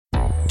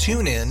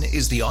TuneIn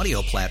is the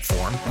audio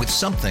platform with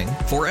something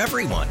for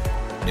everyone.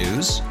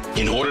 News.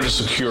 In order to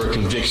secure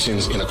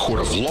convictions in a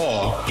court of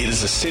law, it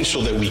is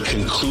essential that we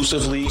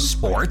conclusively.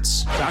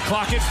 Sports. Got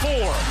clock at 4.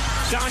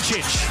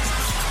 Doncic.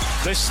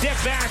 The step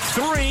back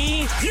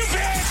 3. You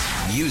bet.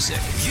 Music.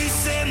 You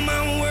set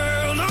my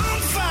world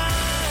on fire.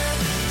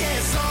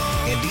 Yes,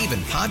 and even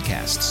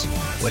podcasts.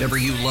 Whatever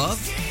you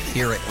love,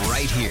 hear it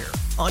right here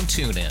on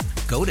TuneIn.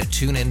 Go to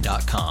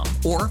TuneIn.com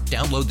or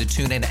download the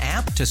TuneIn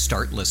app to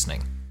start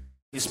listening.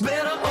 It's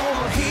better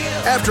over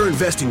here. After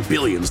investing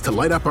billions to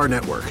light up our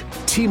network,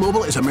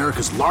 T-Mobile is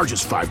America's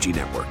largest 5G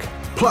network.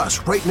 Plus,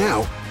 right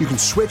now, you can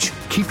switch,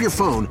 keep your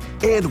phone,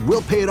 and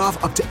we'll pay it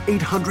off up to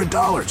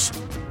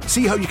 $800.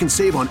 See how you can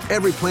save on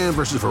every plan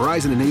versus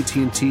Verizon and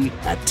AT&T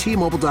at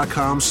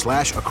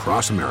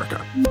T-Mobile.com/across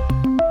America.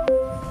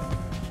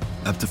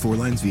 Up to 4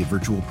 lines via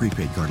virtual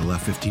prepaid card. Allow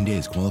 15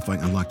 days. Qualifying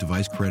unlocked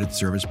device credit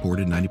service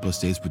ported 90+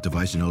 states with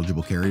device and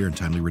eligible carrier and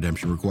timely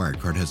redemption required.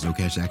 Card has no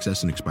cash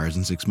access and expires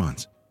in 6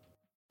 months.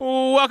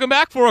 Welcome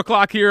back. 4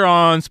 o'clock here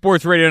on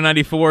Sports Radio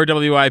 94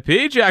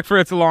 WIP. Jack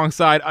Fritz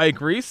alongside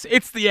Ike Reese.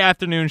 It's the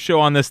afternoon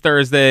show on this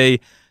Thursday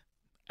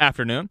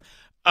afternoon.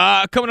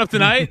 Coming up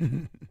tonight,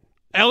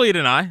 Elliot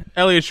and I,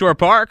 Elliot Shore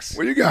Parks.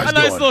 What are you guys doing? A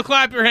nice doing? little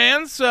clap your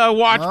hands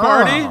watch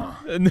party.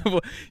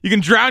 You can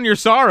drown your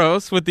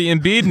sorrows with the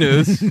Embiid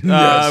news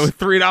Yes. with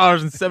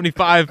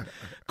 $3.75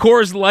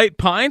 Coors Light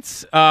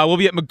pints. We'll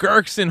be at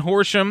McGurk's in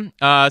Horsham,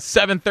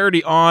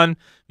 7:30 on.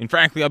 And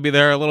frankly, I'll be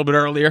there a little bit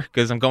earlier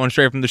because I'm going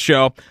straight from the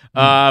show.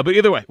 But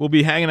either way, we'll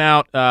be hanging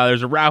out.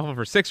 There's a raffle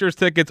for Sixers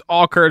tickets,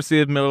 all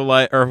courtesy of Miller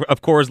Lite or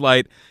of Coors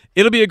Light.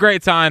 It'll be a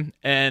great time,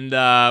 and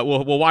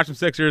we'll watch some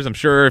Sixers. I'm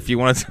sure if you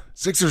want to.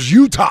 Sixers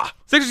Utah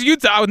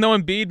with no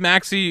Embiid,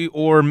 Maxey,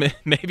 or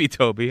maybe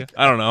Toby.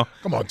 I don't know.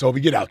 Come on,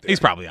 Toby, get out there. He's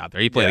probably out there.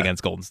 He played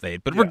against Golden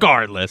State. But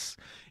regardless,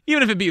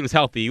 even if Embiid was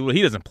healthy,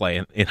 he doesn't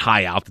play in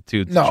high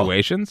altitude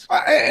situations.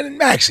 And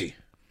Maxey.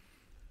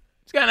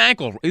 He's got an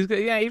ankle.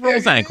 He rolled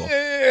his ankle.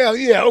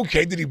 Yeah,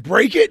 okay. Did he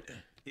break it?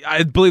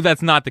 I believe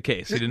that's not the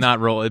case. He did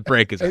not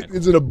break his ankle.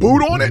 Is it a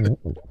boot on it?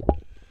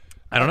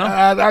 I don't know.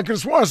 I could have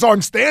sworn I saw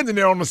him standing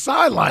there on the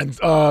sidelines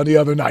the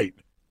other night.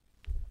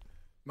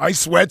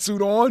 Nice sweatsuit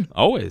on.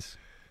 Always.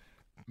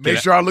 Make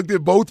sure I looked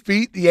at both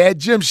feet. He had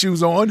gym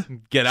shoes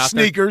on. Get out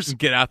Sneakers. There.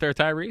 Get out there,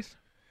 Tyrese.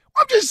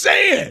 I'm just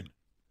saying.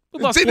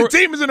 The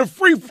team is in a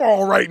free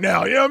fall right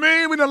now. You know what I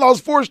mean? We done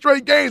lost 4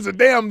 straight games. And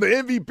damn, the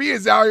MVP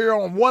is out here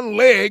on one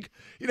leg.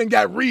 He done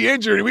got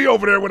re-injured. And we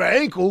over there with an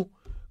ankle.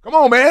 Come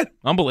on, man.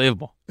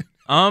 Unbelievable.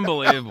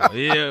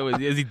 Yeah,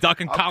 is he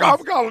ducking Colin?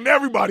 I'm calling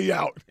everybody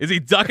out. Is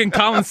he ducking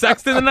Colin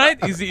Sexton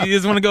tonight? He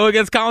doesn't want to go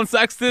against Colin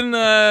Sexton,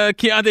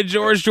 Keontae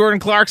George, Jordan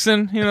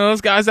Clarkson,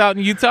 those guys out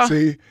in Utah?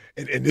 See,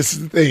 and this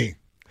is the thing.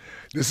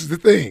 This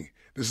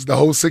is the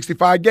whole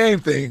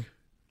 65-game thing.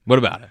 What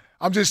about it?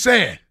 I'm just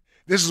saying.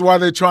 This is why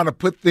they're trying to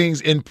put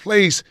things in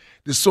place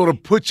to sort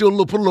of put a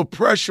little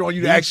pressure on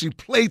you to actually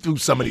play through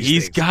some of these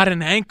things. He's got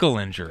an ankle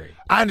injury.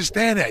 I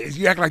understand that.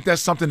 You act like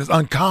that's something that's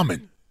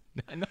uncommon.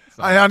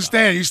 I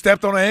understand. You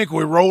stepped on an ankle,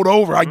 it rolled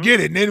over. I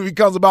get it. And then it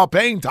becomes about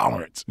pain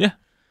tolerance. Yeah.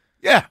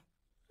 Yeah.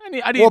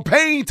 Well,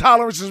 pain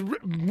tolerance is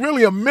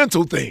really a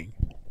mental thing.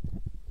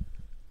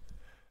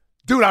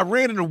 Dude, I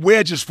ran into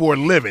wedges for a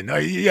living.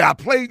 I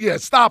played. Yeah,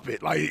 stop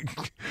it.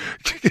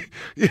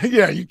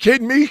 You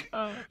kidding me?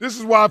 This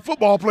is why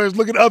football players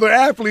look at other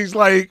athletes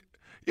like,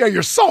 yeah,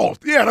 you're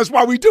soft. Yeah, that's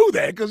why we do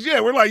that. Because,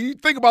 we're like, you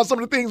think about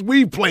some of the things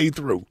we've played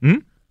through.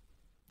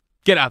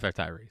 Get out there,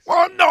 Tyrese.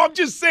 Well, no, I'm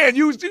just saying.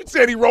 You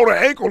said he rolled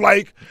an ankle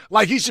like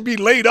he should be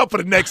laid up for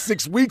the next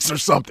 6 weeks or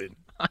something.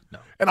 I know.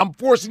 And I'm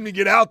forcing him to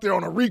get out there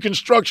on a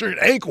reconstruction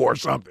ankle or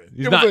something.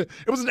 It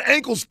was an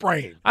ankle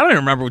sprain. I don't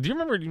even remember. Do you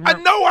remember? I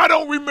know I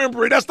don't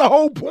remember it. That's the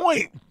whole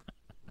point.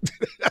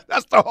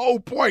 That's the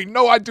whole point.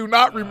 No, I do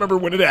not remember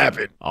when it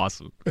happened.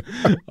 Awesome.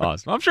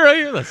 I'm sure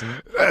he'll listen.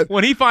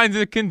 When he finds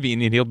it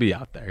convenient, he'll be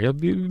out there. He'll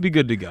be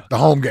good to go. The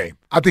home game.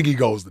 I think he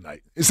goes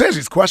tonight. It says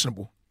he's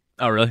questionable.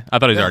 Oh, really? I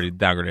thought he was already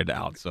downgraded to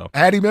out. So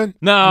had he been?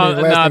 No.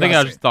 I think I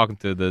was just talking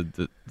to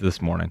this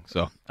morning.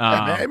 So,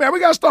 hey, man, we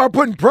got to start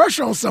putting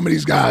pressure on some of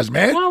these guys,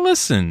 man. Well,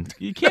 listen,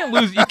 you can't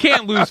lose. You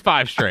can't lose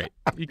 5 straight.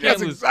 You can't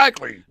lose.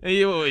 Exactly.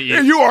 You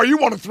are. You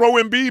want to throw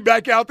Embiid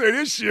back out there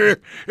this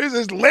year?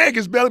 His leg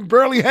is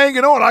barely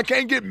hanging on. I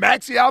can't get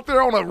Maxey out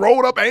there on a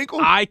rolled up ankle.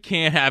 I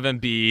can't have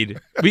Embiid.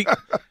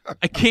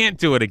 I can't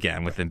do it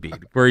again with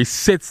Embiid, where he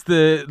sits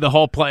the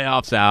whole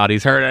playoffs out.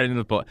 He's hurt in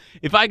the play.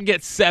 If I can get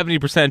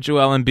 70%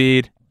 Joel Embiid,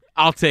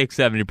 I'll take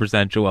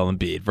 70% Joel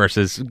Embiid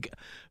versus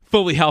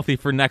fully healthy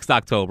for next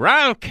October.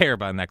 I don't care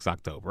about next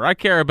October. I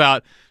care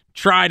about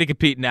trying to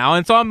compete now.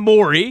 And it's on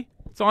Maury.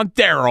 It's on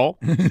Daryl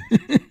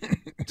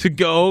to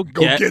go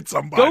get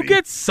somebody. Go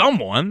get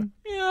someone.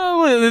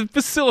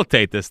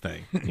 Facilitate this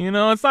thing.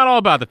 It's not all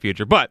about the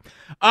future. But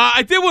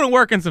I did want to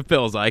work in some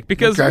Phils, Ike,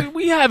 because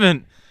we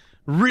haven't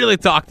really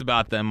talked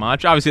about them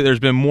much. Obviously, there's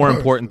been more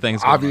important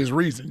things going Obvious on.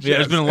 reasons. Yeah, yes.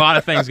 there's been a lot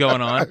of things going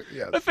on.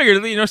 Yes. I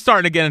figured,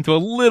 starting to get into a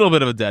little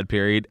bit of a dead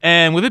period.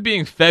 And with it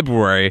being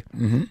February,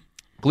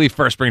 believe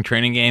first spring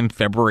training game,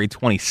 February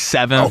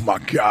 27th. Oh, my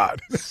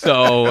God.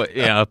 So,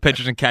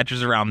 pitchers and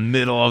catchers around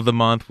middle of the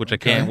month, which I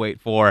can't wait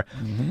for.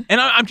 Mm-hmm.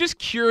 And I'm just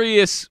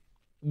curious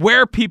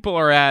where people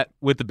are at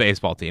with the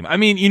baseball team. I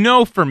mean,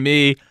 for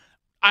me,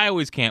 I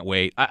always can't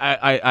wait.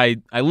 I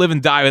live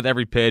and die with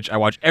every pitch. I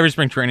watch every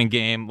spring training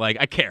game. Like,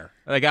 I care.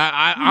 Like,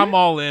 I'm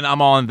all in.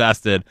 I'm all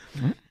invested.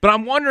 Mm-hmm. But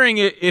I'm wondering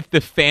if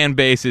the fan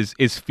base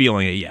is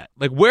feeling it yet.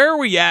 Like, where are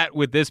we at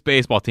with this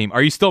baseball team?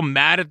 Are you still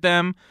mad at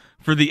them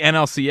for the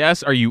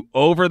NLCS? Are you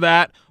over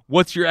that?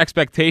 What's your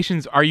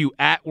expectations? Are you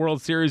at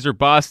World Series or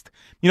bust?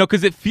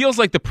 Because it feels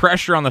like the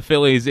pressure on the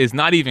Phillies is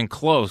not even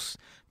close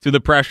to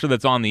the pressure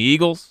that's on the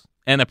Eagles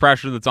and the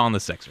pressure that's on the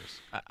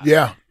Sixers.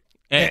 Yeah.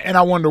 And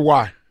I wonder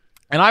why.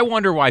 And I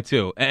wonder why,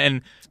 too.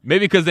 And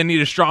maybe because they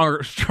need a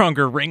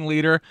stronger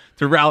ringleader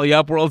to rally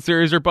up World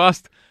Series or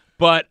bust.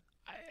 But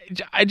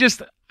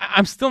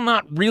I'm still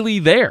not really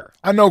there.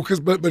 I know,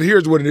 but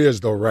here's what it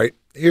is, though, right?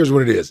 Here's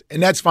what it is.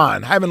 And that's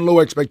fine. Having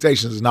low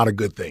expectations is not a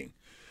good thing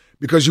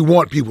because you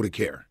want people to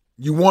care.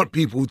 You want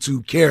people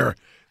to care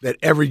that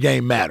every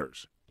game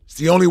matters. It's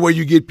the only way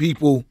you get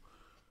people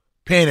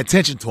paying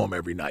attention to them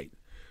every night.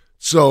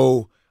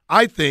 So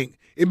I think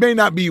it may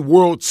not be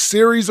World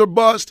Series or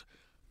bust.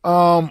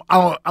 I'm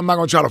not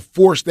going to try to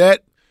force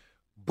that,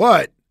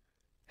 but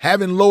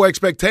having low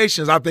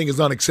expectations, I think, is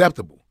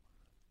unacceptable.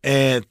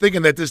 And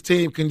thinking that this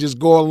team can just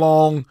go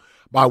along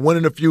by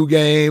winning a few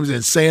games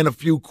and saying a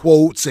few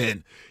quotes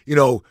and,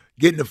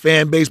 getting the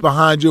fan base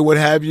behind you, what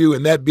have you,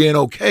 and that being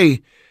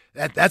okay,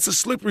 that's a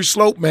slippery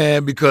slope,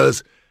 man,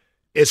 because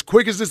as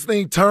quick as this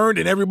thing turned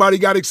and everybody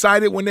got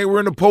excited when they were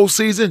in the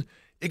postseason,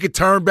 it could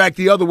turn back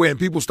the other way and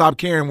people stop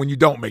caring when you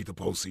don't make the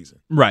postseason.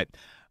 Right.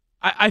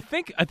 I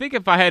think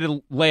if I had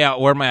to lay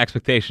out where my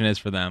expectation is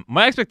for them,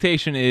 my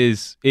expectation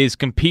is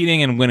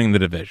competing and winning the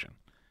division.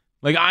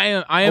 Like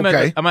I'm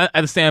at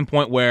the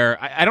standpoint where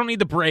I don't need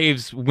the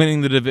Braves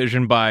winning the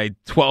division by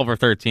 12 or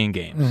 13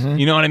 games. Mm-hmm.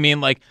 You know what I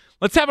mean? Like,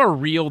 let's have a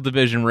real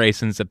division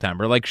race in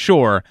September. Like,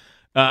 sure,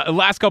 the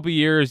last couple of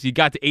years you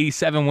got to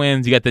 87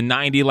 wins, you got to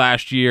 90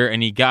 last year,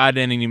 and you got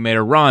in and you made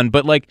a run.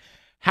 But like,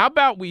 how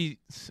about we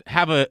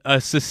have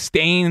a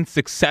sustained,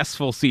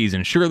 successful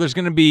season? Sure, there's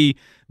going to be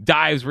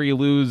dives where you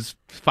lose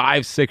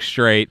 5-6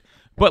 straight,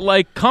 but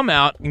like come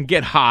out and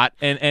get hot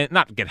and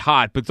not get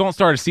hot, but don't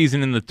start a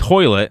season in the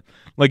toilet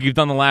like you've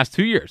done the last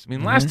 2 years. I mean,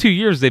 the last 2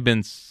 years they've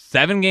been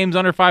 7 games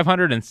under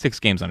 500 and 6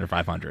 games under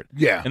 500.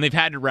 Yeah, and they've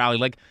had to rally.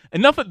 Like,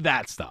 enough of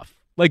that stuff.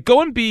 Like,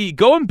 go and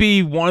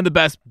be one of the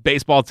best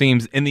baseball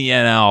teams in the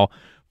NL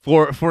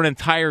for an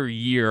entire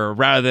year,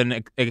 rather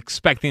than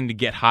expecting to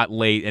get hot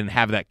late and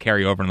have that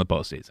carry over in the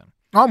postseason.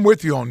 I'm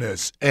with you on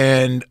this,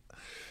 and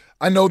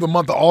I know the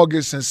month of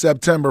August and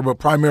September, but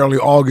primarily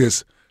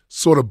August,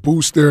 sort of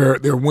boost their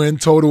win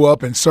total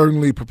up and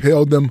certainly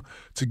propelled them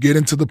to get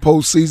into the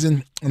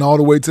postseason and all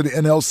the way to the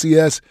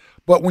NLCS.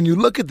 But when you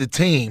look at the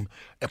team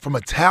from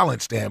a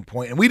talent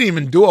standpoint, and we didn't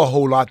even do a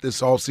whole lot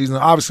this offseason.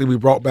 Obviously, we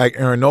brought back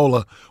Aaron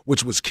Nola,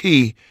 which was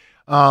key.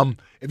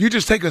 If you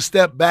just take a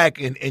step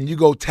back and you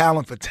go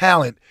talent for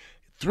talent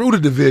through the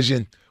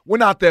division, we're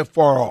not that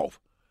far off.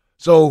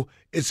 So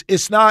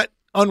it's not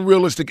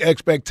unrealistic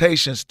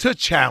expectations to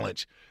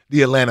challenge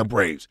the Atlanta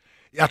Braves.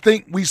 I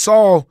think we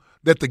saw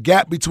that the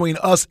gap between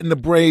us and the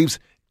Braves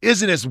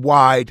isn't as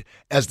wide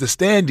as the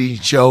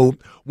standings showed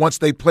once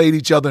they played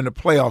each other in the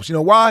playoffs. You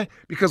know why?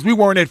 Because we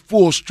weren't at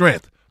full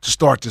strength to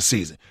start the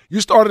season. You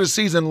started the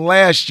season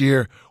last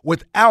year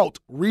without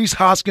Rhys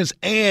Hoskins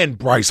and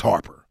Bryce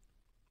Harper.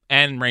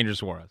 And Ranger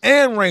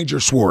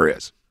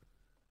Suarez.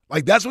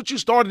 Like, that's what you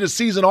started the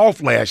season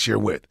off last year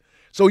with.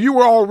 So you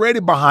were already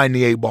behind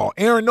the 8-ball.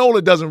 Aaron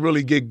Nola doesn't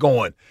really get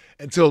going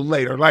until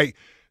later.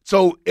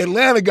 So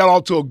Atlanta got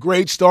off to a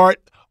great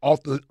start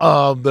off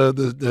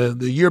the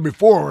year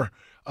before,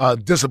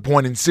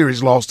 disappointing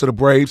series loss to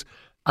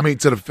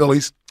the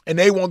Phillies. And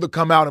they wanted to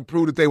come out and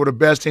prove that they were the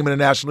best team in the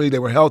National League. They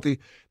were healthy.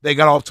 They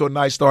got off to a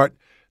nice start.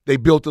 They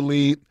built the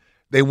lead.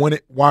 They won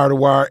it wire to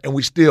wire, and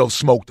we still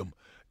smoked them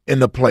in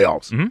the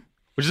playoffs. Mm-hmm.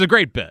 Which is a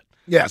great bet.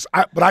 Yes,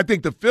 but I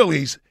think the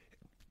Phillies,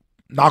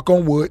 knock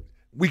on wood,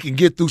 we can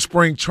get through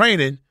spring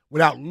training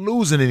without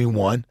losing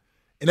anyone,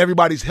 and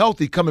everybody's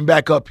healthy coming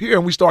back up here,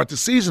 and we start the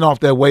season off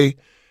that way.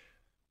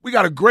 We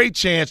got a great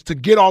chance to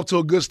get off to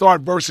a good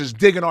start versus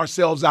digging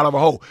ourselves out of a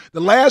hole.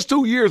 The last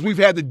 2 years, we've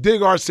had to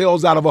dig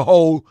ourselves out of a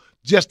hole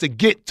just to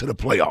get to the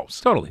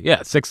playoffs. Totally,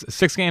 yeah.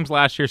 Six games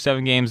last year,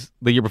 7 games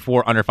the year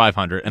before under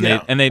 500,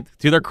 and they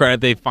to their credit,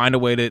 they find a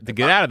way to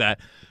get out of that.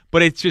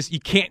 But it's just, you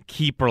can't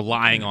keep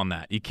relying on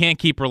that. You can't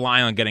keep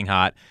relying on getting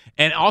hot.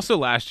 And also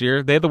last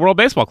year, they had the World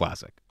Baseball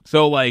Classic.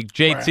 So, like,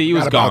 JT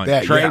was gone.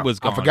 Trey was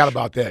gone. I forgot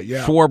about that,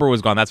 yeah. Schwarber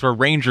was gone. That's where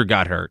Ranger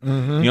got hurt.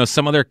 Mm-hmm.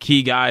 Some of their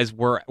key guys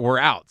were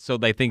out. So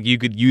they think you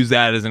could use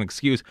that as an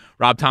excuse.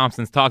 Rob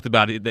Thompson's talked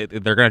about it.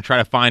 They're going to try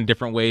to find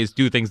different ways,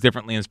 do things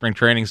differently in spring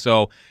training,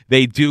 so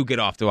they do get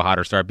off to a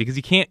hotter start. Because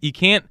you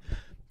can't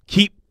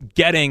keep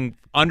getting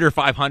under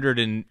 500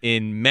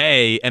 in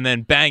May, and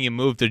then bang, you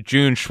move to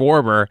June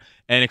Schwarber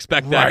and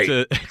expect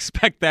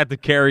that to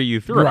carry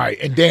you through. Right,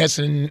 and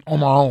dancing on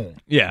my own.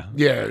 Yeah.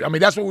 Yeah, I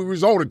mean, that's what we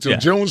resorted to. Yeah.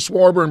 June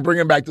Schwarber and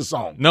bringing back the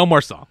song. No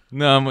more song.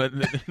 No,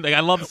 like, I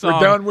love the song.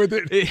 We're done with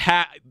it?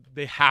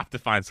 They have to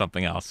find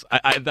something else.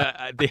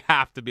 They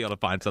have to be able to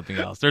find something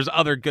else. There's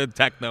other good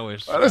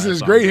techno-ish. This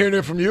is great hearing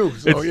it from you.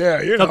 So,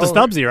 It's up to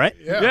Stubbsy, right?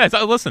 Yeah.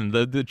 So, listen,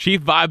 the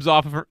chief vibes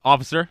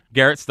officer,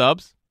 Garrett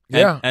Stubbs.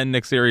 And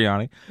Nick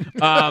Sirianni.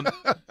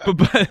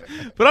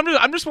 But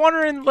I'm just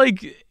wondering,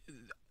 like,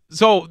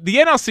 so the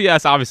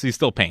NLCS obviously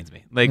still pains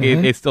me. Like,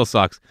 it still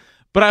sucks.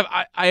 But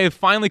I have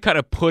finally kind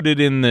of put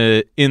it in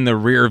the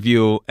rear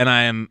view, and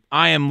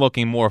I am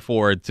looking more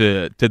forward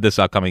to this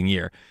upcoming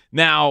year.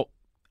 Now,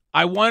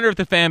 I wonder if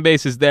the fan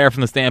base is there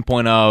from the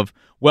standpoint of,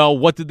 well,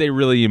 what did they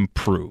really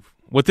improve?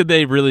 What did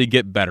they really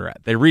get better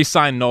at? They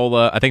re-signed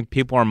Nola. I think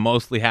people are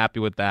mostly happy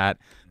with that.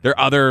 Their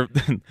other,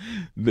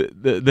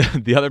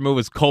 the other move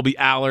is Colby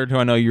Allard, who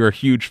I know you're a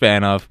huge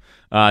fan of.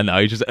 No,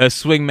 he's just a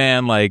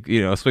swingman,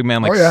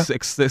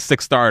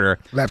 six starter.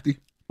 Lefty,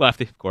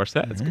 of course.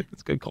 That's good.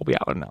 That's good. Colby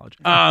Allard analogy.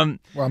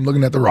 Well, I'm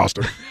looking at the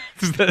roster.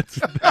 that's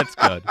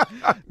good.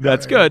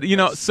 That's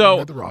good. So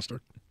at the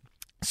roster.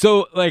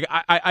 So, like,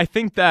 I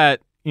think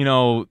that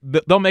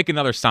they'll make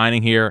another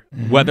signing here,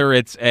 whether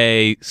it's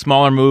a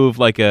smaller move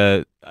like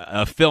a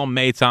Phil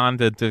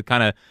Maton to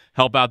kind of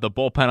help out the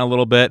bullpen a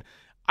little bit.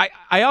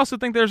 I also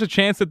think there's a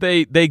chance that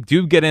they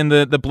do get in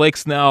the Blake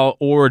Snell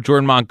or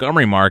Jordan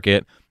Montgomery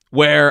market,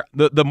 where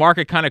the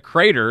market kind of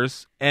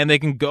craters and they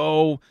can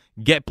go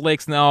get Blake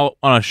Snell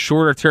on a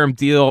shorter term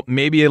deal,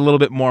 maybe a little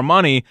bit more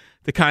money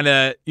to kind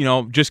of,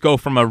 just go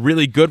from a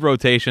really good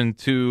rotation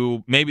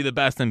to maybe the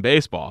best in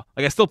baseball.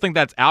 Like, I still think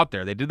that's out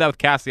there. They did that with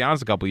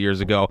Castellanos a couple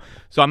years ago,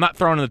 so I'm not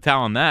throwing in the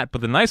towel on that.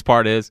 But the nice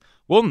part is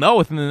we'll know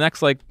within the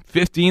next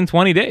 15,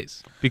 20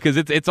 days because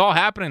it's all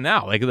happening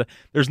now. Like,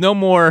 there's no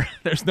more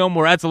that's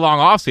a long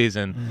off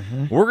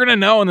season. We're gonna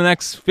know in the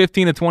next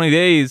 15 to 20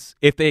 days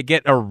if they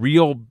get a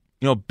real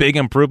big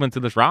improvement to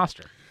this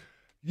roster.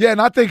 Yeah,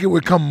 and I think it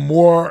would come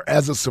more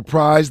as a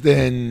surprise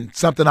than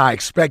something I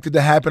expected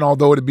to happen,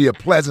 although it'd be a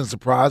pleasant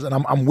surprise. And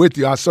I'm with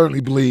you. I certainly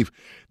believe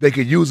they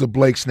could use a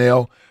Blake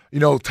Snell.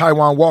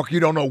 Taijuan Walker, you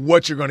don't know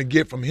what you're going to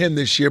get from him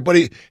this year, but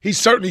he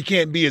certainly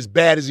can't be as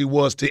bad as he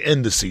was to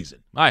end the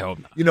season. I hope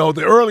not.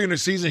 The early in the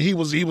season, he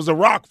was a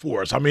rock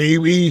for us. I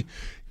mean,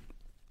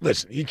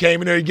 he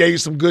came in there, he gave you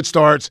some good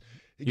starts.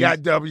 He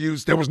got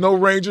W's. There was no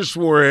Ranger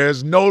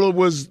Suarez. Nola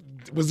was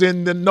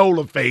in the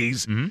Nola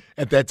phase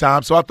at that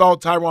time. So I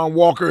thought Taijuan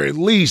Walker at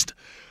least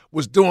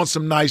was doing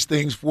some nice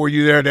things for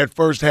you there that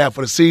first half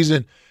of the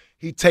season.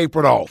 He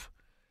tapered off.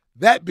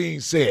 That being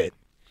said,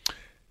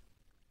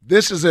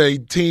 this is a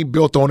team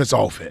built on its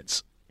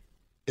offense.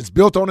 It's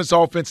built on its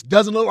offense.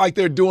 Doesn't look like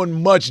they're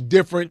doing much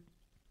different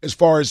as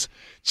far as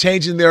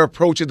changing their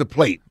approach at the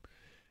plate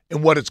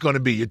and what it's going to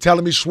be. You're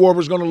telling me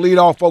Schwarber's going to lead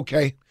off?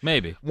 Okay.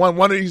 Maybe. One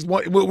of these.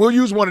 We'll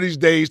use one of these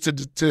days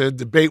to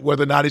debate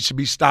whether or not it should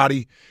be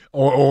Stotty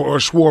or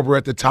Schwarber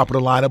at the top of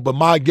the lineup. But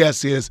my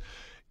guess is,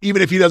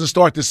 even if he doesn't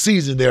start the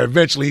season there,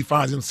 eventually he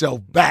finds himself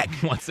back.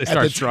 Once they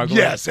start struggling.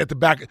 Yes, at the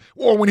back.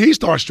 Or when he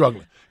starts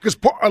struggling. Because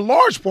a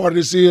large part of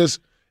this is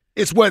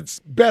it's what's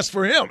best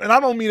for him. And I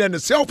don't mean that in a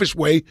selfish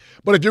way,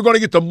 but if you're going to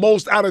get the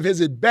most out of his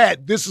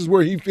at-bat, this is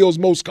where he feels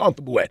most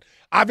comfortable at.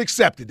 I've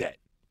accepted that.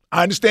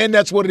 I understand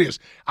that's what it is.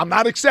 I'm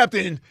not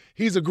accepting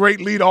he's a great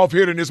leadoff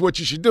hitter and it's what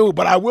you should do,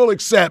 but I will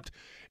accept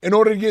in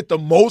order to get the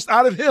most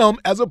out of him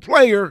as a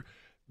player,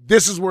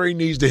 this is where he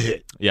needs to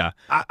hit. Yeah.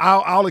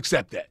 I'll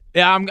accept that.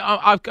 Yeah,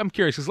 I'm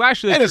curious because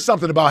last year, and there's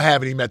something about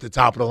having him at the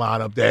top of the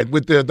lineup that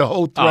with the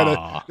whole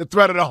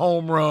threat of the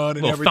home run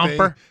and everything.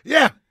 Thumper.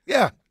 Yeah.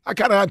 I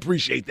kind of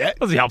appreciate that.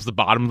 Because he helps the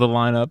bottom of the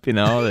lineup,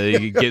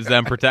 He gives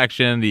them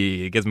protection.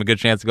 He gives them a good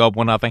chance to go up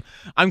 1-0.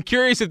 I'm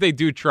curious if they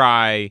do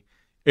try.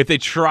 If they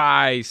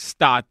try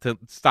Stott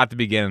to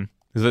begin,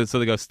 so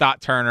they go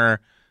Stott,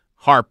 Turner,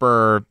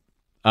 Harper.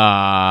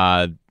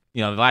 Last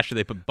year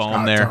they put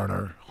Bohm there.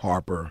 Turner,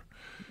 Harper.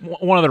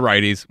 One of the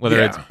righties,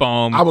 whether it's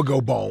Bohm. I would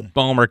go Bohm.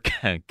 Bohm or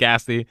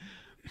Gasty.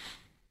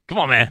 Come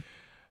on, man.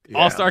 Yeah.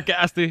 All-star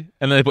Gasty.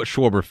 And then they put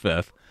Schwarber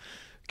fifth.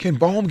 Can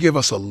Bohm give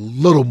us a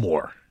little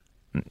more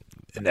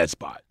in that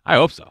spot? I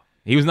hope so.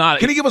 He was not.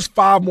 Can he give us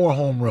 5 more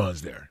home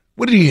runs there?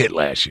 What did he hit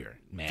last year?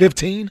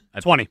 15?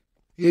 20.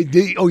 He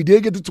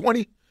did get to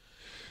 20?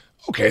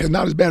 Okay,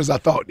 not as bad as I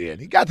thought then.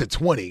 He got to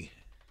 20.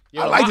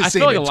 I like to see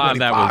him at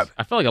 25.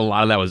 I feel like a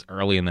lot of that was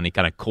early, and then he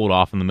kind of cooled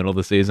off in the middle of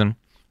the season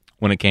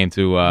when it came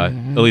to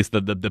at least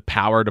the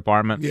power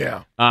department.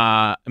 Yeah.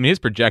 His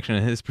projection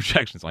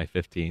is only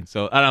 15,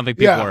 so I don't think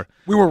people are.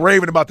 We were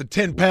raving about the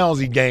 10 pounds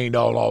he gained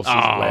all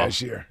offseason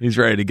last year. He's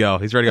ready to go.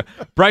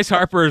 Bryce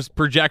Harper's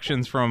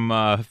projections from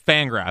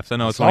Fangraphs. I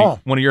know it's one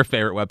of your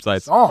favorite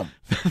websites.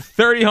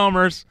 30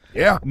 homers.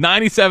 Yeah.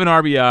 97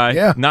 RBI.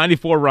 Yeah.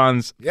 94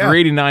 runs. Yeah.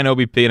 389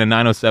 OBP and a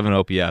 907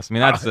 OPS. I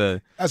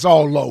mean, that's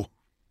all low.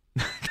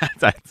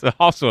 That's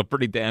also a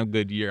pretty damn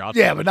good year.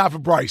 But not for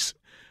Bryce.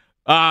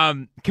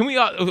 Can we?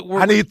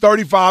 I need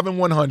 35 and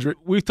 100.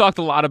 We've talked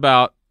a lot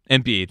about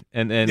Embiid,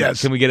 and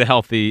yes. Can we get a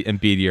healthy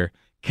Embiid year?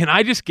 Can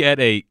I just get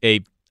a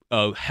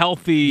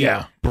healthy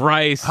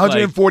Bryce?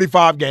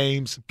 145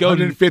 games,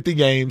 150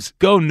 games.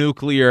 Go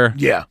nuclear.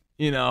 Yeah.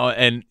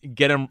 And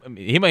get him. I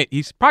mean,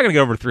 he's probably gonna get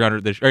over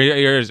 300 this year.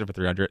 He is over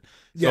 300.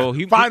 Yeah.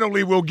 So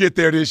Finally, we'll get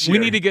there this year.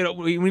 We need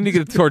to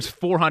get towards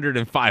 400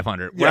 and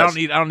 500. Yes.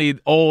 I don't need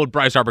old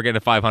Bryce Harper getting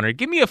to 500.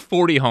 Give me a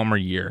 40 homer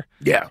year.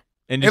 Yeah.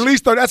 And at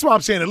least 30. That's what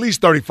I'm saying. At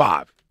least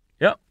 35.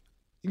 Yep.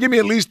 Give me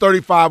at least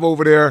 35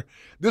 over there.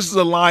 This is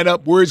a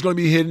lineup where he's going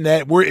to be hitting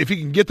that. Where if he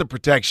can get the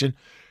protection,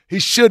 he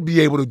should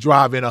be able to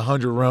drive in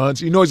 100 runs.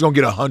 He's going to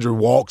get 100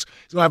 walks.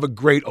 He's going to have a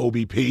great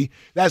OBP.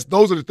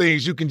 Those are the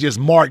things you can just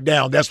mark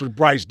down. That's what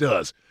Bryce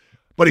does.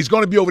 But he's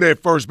going to be over there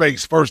at first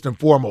base first and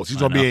foremost. He's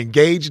going to be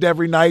engaged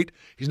every night.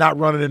 He's not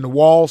running in the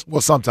walls. Well,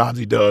 sometimes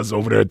he does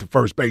over there at the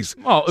first base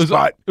spot.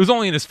 It was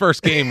only in his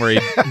first game where he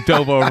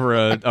dove over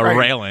a right.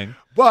 railing.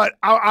 But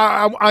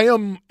I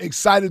am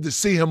excited to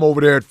see him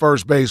over there at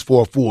first base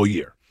for a full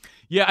year.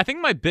 Yeah, I think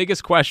my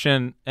biggest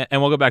question,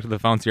 and we'll go back to the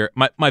phones here,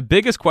 my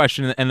biggest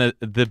question and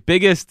the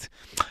biggest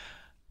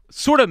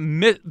sort of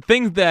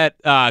thing that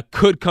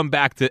could come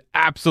back to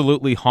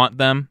absolutely haunt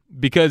them,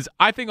 because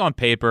I think on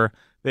paper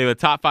they have a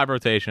top 5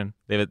 rotation,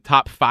 they have a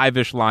top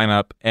 5-ish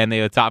lineup, and they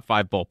have a top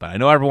 5 bullpen. I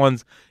know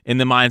everyone's in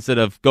the mindset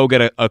of go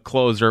get a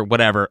closer,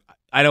 whatever.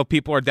 I know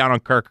people are down on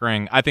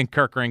Kerkering. I think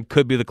Kerkering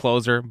could be the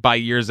closer by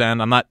year's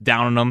end. I'm not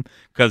down on him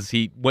because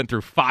he went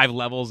through 5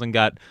 levels and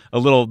got a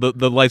little.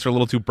 The lights are a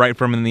little too bright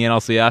for him in the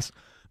NLCS.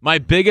 My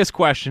biggest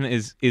question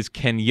is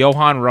can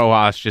Johan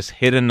Rojas just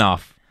hit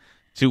enough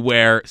to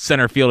where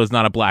center field is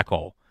not a black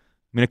hole?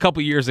 I mean, a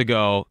couple years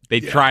ago they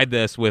tried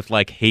this with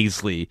like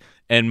Hazley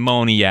and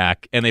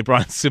Moniak, and they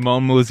brought in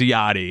Simone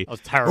Muzziotti. That was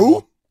terrible.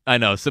 Who? I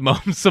know, Simone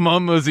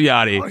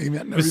Muzziotti.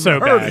 It was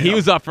so bad. He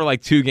was up for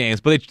like 2 games,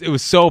 but it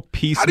was so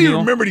piecemeal. How do you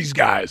remember these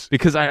guys?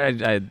 Because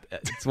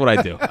it's what I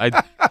do.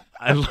 I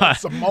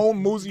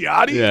Simone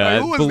Muzziotti? Yeah,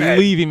 who I is that?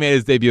 believe he made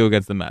his debut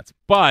against the Mets,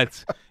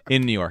 but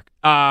in New York.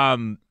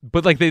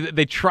 But like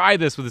they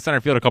tried this with the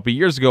center field a couple of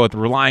years ago with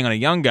relying on a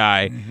young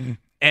guy,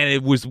 and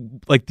it was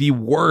like the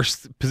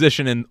worst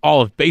position in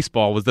all of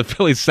baseball was the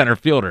Phillies center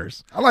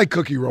fielders. I like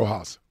Cookie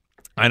Rojas.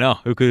 I know.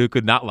 Who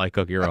could not like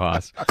Cookie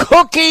Rojas?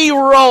 Cookie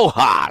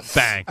Rojas.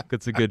 Bang.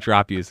 That's a good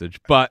drop usage.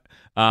 But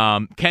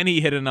can he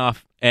hit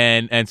enough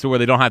and so where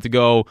they don't have to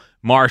go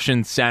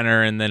Martian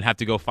center and then have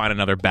to go find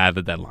another bat at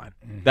the deadline?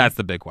 That's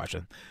the big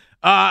question.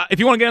 If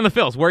you want to get in the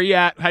Phils, where are you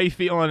at? How you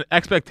feeling?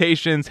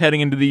 Expectations heading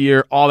into the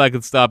year, all that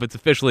good stuff. It's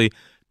officially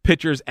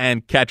Pitchers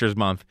and Catchers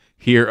Month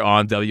here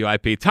on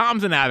WIP.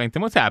 Tom's in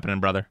Abington. What's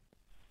happening, brother?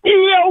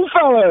 Yo,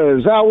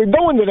 fellas. How we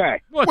doing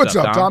today? What's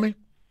up, Tommy?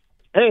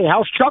 Hey,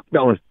 how's Chuck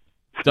doing?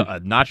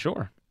 Not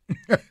sure.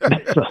 I've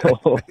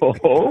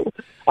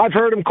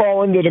heard him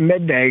call into the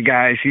midday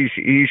guys.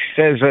 He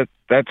says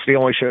that's the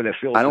only show that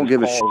feels. I don't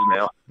give a shit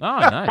now. Oh,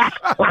 nice.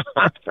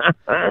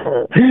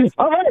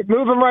 All right,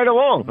 moving right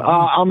along.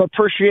 I'm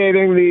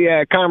appreciating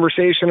the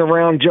conversation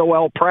around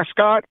Joel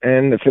Prescott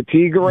and the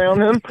fatigue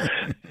around him,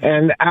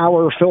 and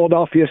our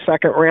Philadelphia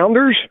second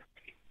rounders.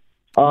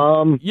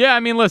 Yeah, I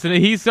mean, listen,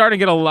 he's starting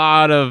to get a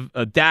lot of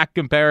Dak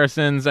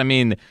comparisons. I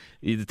mean,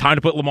 it's time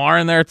to put Lamar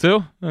in there,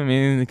 too. I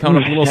mean,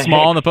 coming up a little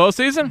small in the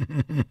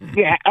postseason.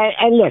 Yeah,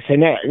 and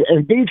listen,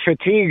 Embiid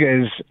fatigue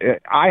is,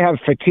 I have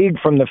fatigue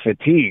from the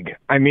fatigue.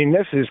 I mean,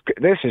 this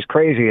is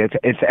crazy.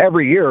 It's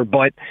every year,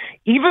 but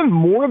even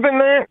more than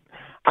that,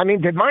 I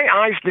mean, did my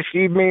eyes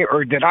deceive me,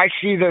 or did I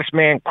see this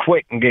man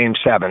quit in Game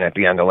 7 at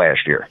the end of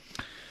last year?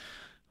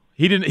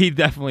 He didn't. He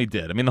definitely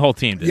did. I mean, the whole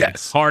team did.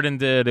 Yes. Harden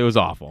did. It was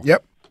awful.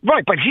 Yep.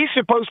 Right, but he's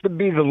supposed to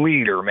be the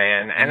leader,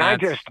 man, and I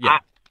just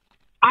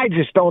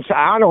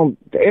don't.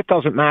 It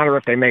doesn't matter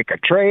if they make a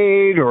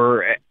trade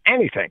or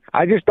anything.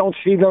 I just don't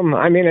see them.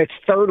 I mean, it's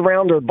third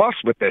round or bust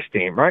with this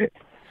team, right?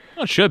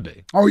 Well, it should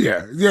be. Oh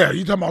yeah.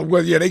 You talking about?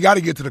 Well, yeah, they got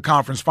to get to the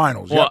conference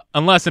finals. Well,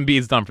 unless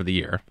Embiid's done for the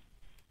year.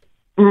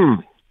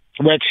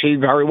 Which he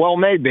very well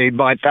may be.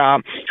 But,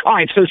 all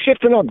right, so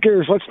shifting up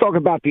gears, let's talk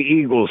about the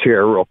Eagles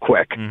here real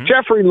quick.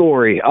 Jeffrey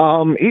Lurie,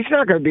 he's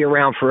not going to be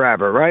around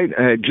forever, right?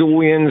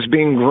 Julian's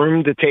being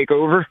groomed to take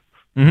over?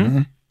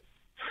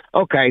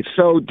 Okay,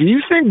 so do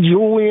you think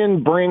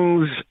Julian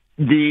brings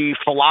the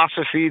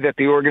philosophy that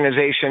the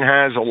organization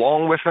has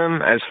along with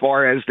him as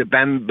far as the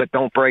bend but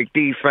don't break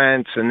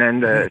defense and then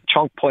the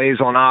chunk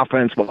plays on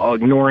offense while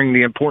ignoring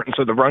the importance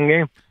of the run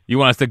game? You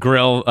want us to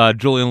grill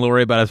Julian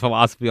Lurie about his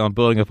philosophy on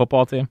building a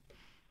football team?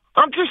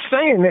 I'm just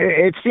saying,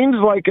 it seems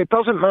like it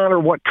doesn't matter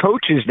what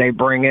coaches they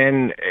bring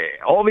in.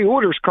 All the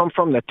orders come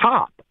from the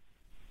top.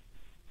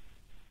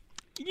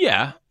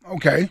 Yeah.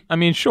 Okay. I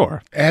mean,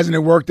 sure. Hasn't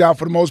it worked out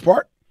for the most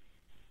part?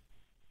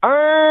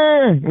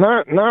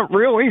 Not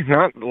really.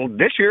 Not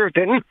this year. It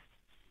didn't.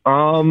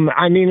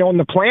 I mean, on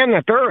the plan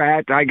that they're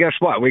at, I guess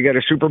what? We get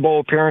a Super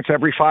Bowl appearance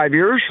every 5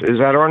 years. Is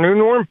that our new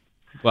norm?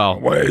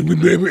 Well,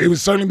 it would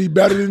certainly be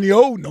better than the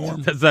old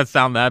norm. Does that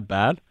sound that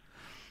bad?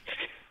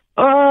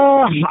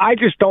 I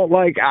just don't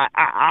like.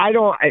 I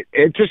don't.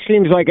 It just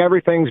seems like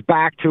everything's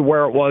back to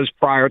where it was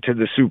prior to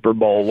the Super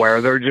Bowl,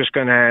 where they're just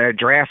going to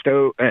draft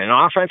an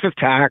offensive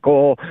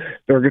tackle.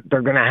 They're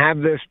going to have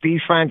this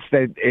defense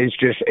that is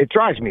just. It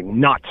drives me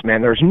nuts,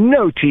 man. There's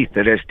no teeth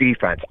to this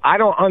defense. I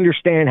don't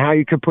understand how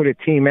you could put a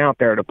team out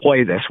there to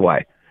play this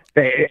way.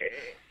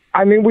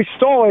 I mean, we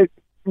saw it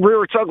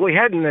rear its ugly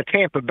head in the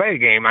Tampa Bay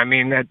game. I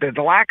mean,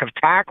 the lack of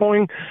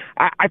tackling.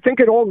 I think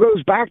it all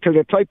goes back to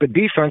the type of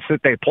defense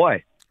that they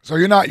play. So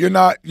you're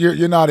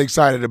not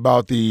excited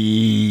about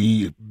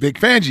the Vic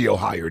Fangio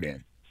hire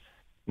then?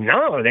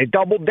 No, they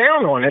doubled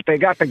down on it. They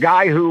got the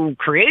guy who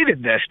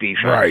created this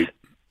defense. Right.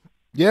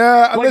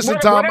 Yeah, listen,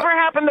 Tom. Whatever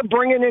happened to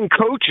bringing in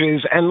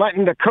coaches and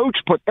letting the coach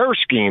put their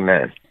scheme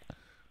in?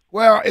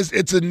 Well,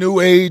 it's a new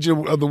age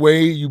of the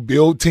way you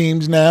build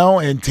teams now,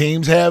 and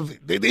teams have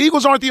 – the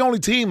Eagles aren't the only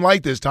team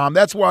like this, Tom.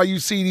 That's why you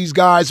see these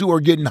guys who are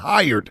getting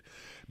hired,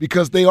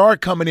 because they are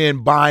coming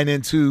in buying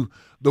into –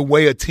 the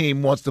way a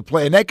team wants to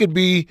play. And that could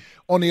be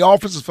on the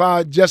offensive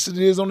side just as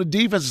it is on the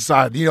defensive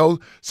side. You know,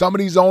 some of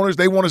these owners,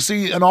 they want to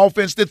see an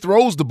offense that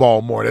throws the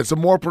ball more. That's a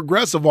more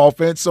progressive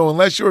offense. So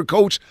unless you're a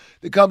coach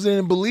that comes in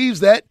and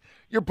believes that,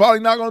 you're probably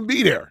not going to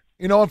be there.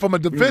 You know, and from a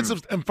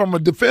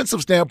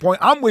defensive standpoint,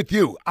 I'm with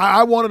you.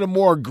 I wanted a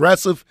more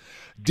aggressive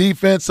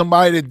defense,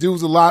 somebody that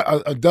does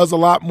a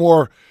lot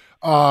more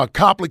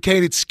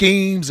complicated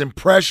schemes and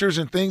pressures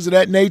and things of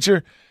that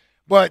nature.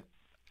 But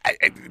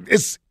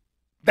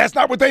that's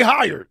not what they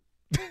hired.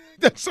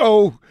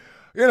 So,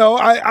 you know,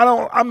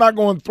 I'm not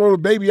going to throw the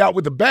baby out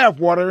with the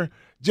bathwater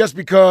just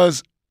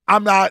because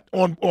I'm not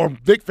on, or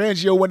Vic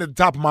Fangio went at the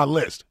top of my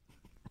list.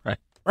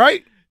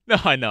 Right? No,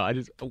 I know.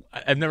 I've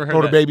never heard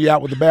throw that. the baby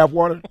out with the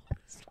bathwater.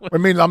 It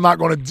means I'm not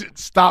going to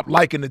stop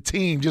liking the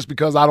team just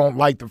because I don't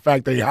like the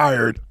fact they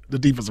hired the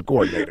defensive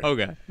coordinator.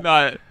 Okay.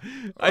 No,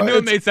 I knew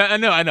it made sense. I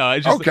know.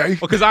 It's just, okay.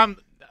 Because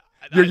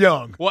you're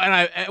young. Well, and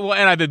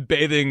I've been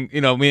bathing.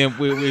 You know, we have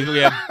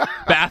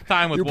bath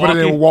time with. You Walkie. put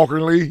it in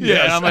Walker Lee. Yeah,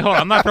 yes. and I'm like, hold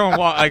on, I'm not throwing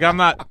I'm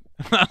not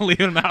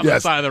leaving them out on the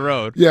side of the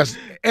road. Yes,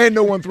 and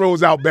no one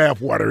throws out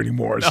bathwater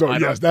anymore. No, so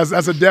yes, that's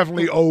a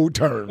definitely old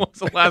term. What's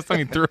the last time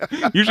you threw?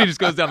 Usually just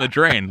goes down the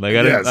drain. Like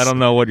I don't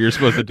know what you're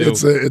supposed to do.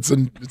 It's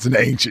an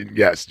ancient.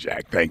 Yes,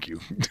 Jack. Thank you.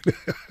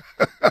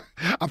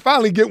 I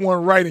finally get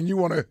one right, and you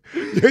want to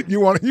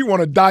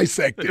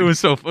dissect it. It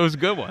was a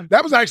good one.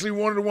 That was actually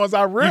one of the ones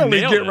I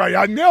rarely get right.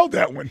 I nailed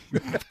that one.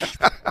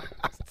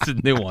 It's a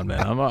new one,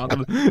 man. I'm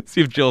going to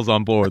see if Jill's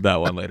on board with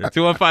that one later.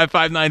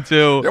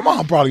 215-592. Your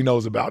mom probably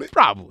knows about it.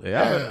 Probably.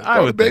 I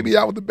would would baby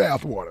out with the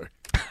bathwater.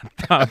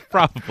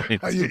 Probably.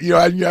 You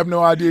have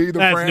no idea either.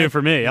 That's Fran? new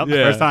for me. Yep,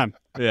 first time.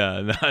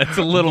 Yeah, no, it's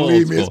a little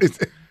Believe old me,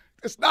 school.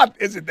 it's not.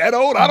 Is it that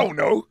old? I don't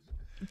know.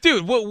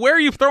 Dude, where are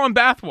you throwing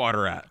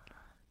bathwater at?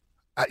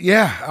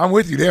 Yeah, I'm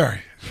with you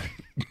there.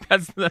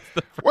 That's the.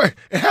 Wait,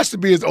 it has to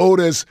be as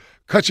old as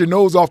cut your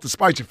nose off to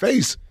spite your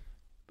face.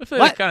 I feel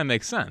like that kind of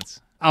makes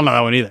sense. I don't know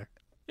that one either.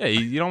 Yeah,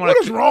 you don't want to.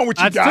 What is wrong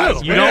with you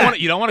guys? You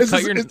don't want to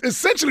cut your. It's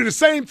essentially the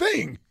same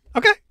thing.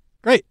 Okay,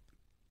 great.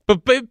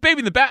 But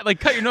baby, the bat, like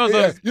cut your nose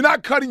off. You're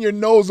not cutting your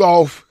nose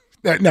off.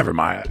 Never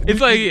mind. It's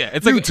like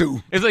it's you like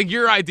two. It's like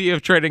your idea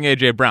of trading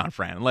AJ Brown,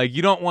 Fran. Like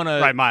you don't want to.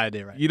 Right, my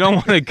idea. Right. You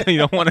don't want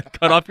to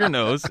cut off your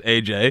nose,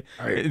 AJ,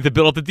 to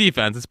build up the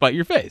defense and spite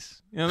your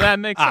face. You know that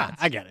makes sense.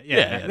 I get it.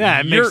 Yeah,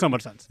 it makes so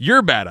much sense.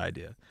 Your bad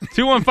idea.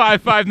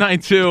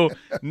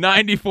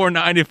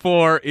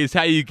 215-592-9494 is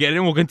how you get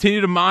in. We'll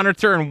continue to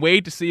monitor and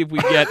wait to see if we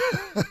get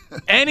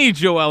any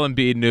Joel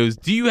Embiid news.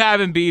 Do you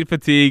have Embiid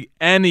fatigue?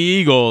 And the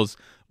Eagles,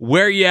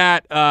 where you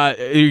at? Are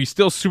you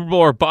still Super Bowl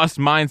or bust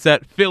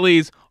mindset?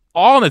 Phillies,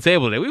 all on the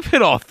table today. We've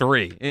hit all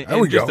three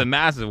in just a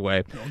massive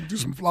way. Do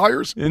some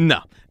flyers?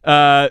 No.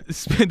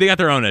 They got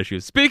their own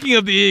issues. Speaking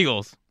of the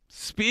Eagles,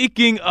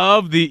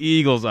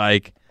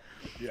 Ike.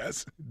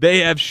 Yes. They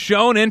have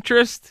shown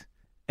interest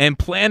and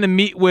plan to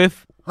meet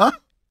with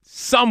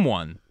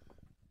someone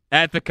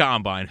at the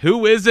Combine.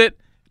 Who is it?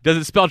 Does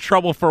it spell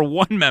trouble for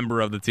one member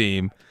of the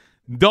team?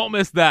 Don't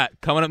miss that.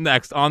 Coming up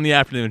next on the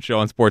afternoon show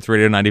on Sports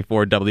Radio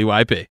 94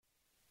 WIP.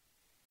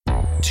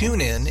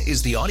 TuneIn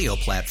is the audio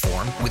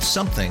platform with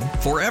something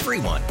for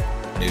everyone.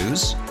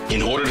 News.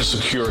 In order to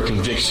secure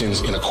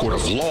convictions in a court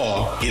of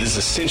law, it is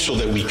essential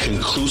that we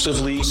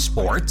conclusively.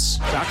 Sports.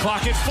 Shot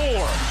clock at 4.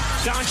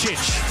 Doncic.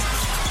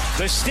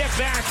 The step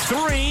back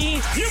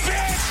 3. You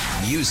bet.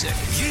 Music.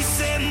 You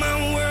set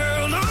my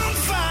world on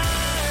fire.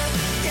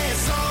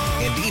 Yes,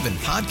 and even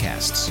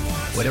podcasts.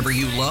 Whatever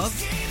you love,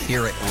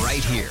 hear it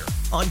right here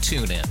on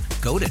TuneIn.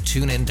 Go to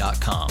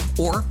TuneIn.com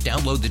or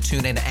download the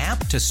TuneIn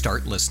app to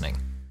start listening.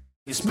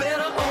 It's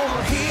better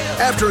over here.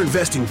 After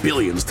investing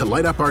billions to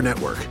light up our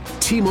network,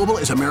 T-Mobile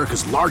is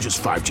America's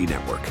largest 5G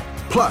network.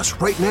 Plus,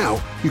 right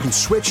now, you can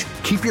switch,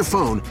 keep your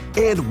phone,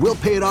 and we'll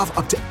pay it off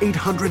up to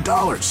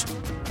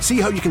 $800. See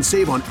how you can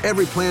save on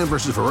every plan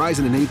versus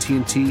Verizon and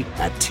AT&T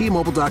at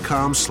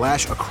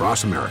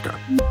T-Mobile.com/across America.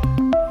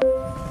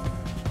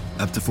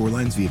 Up to 4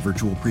 lines via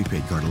virtual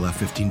prepaid card. Allow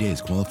 15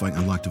 days. Qualifying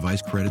unlocked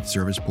device credit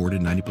service ported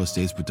 90-plus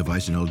days with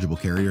device and eligible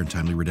carrier and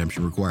timely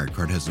redemption required.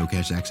 Card has no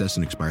cash access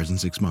and expires in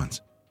 6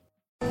 months.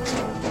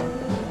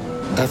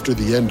 After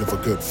the end of a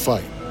good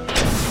fight,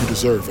 you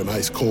deserve an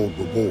ice-cold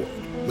reward.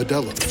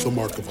 Modelo is the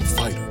mark of a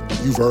fighter.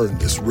 You've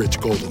earned this rich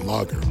golden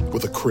lager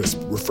with a crisp,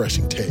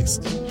 refreshing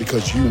taste.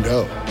 Because you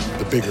know,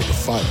 the bigger the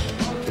fight,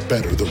 the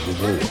better the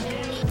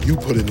reward. You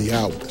put in the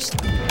hours,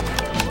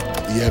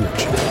 the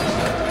energy,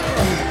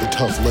 the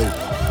tough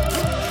labor.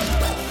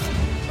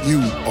 You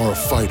are a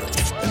fighter,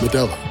 and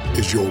Modelo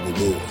is your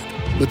reward.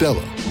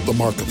 Modelo, the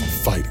mark of a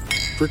fighter.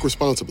 Drink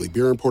responsibly.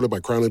 Beer imported by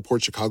Crown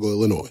Imports, Chicago,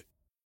 Illinois.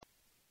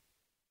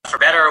 For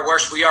better or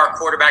worse, we are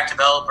quarterback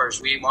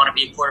developers. We want to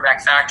be a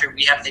quarterback factory.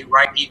 We have the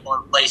right people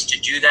in place to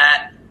do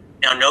that.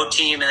 No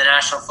team in the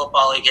National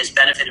Football League has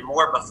benefited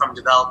more but from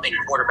developing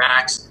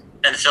quarterbacks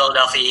than the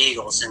Philadelphia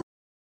Eagles.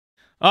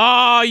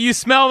 Oh, you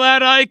smell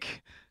that,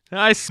 Ike?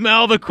 I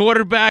smell the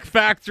quarterback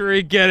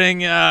factory getting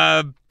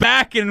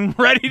back and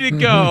ready to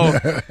go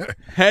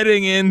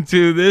heading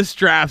into this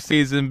draft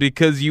season,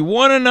 because you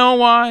want to know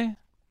why?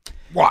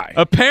 Why?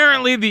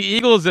 Apparently, the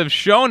Eagles have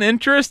shown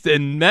interest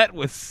and met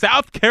with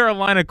South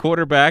Carolina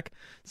quarterback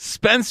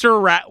Spencer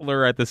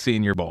Rattler at the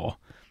Senior Bowl.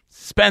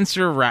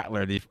 Spencer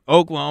Rattler, the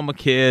Oklahoma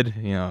kid,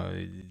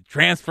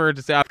 transferred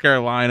to South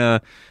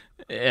Carolina.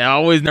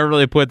 Always never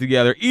really put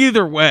together.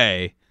 Either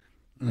way,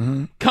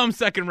 come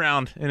second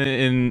round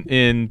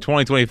in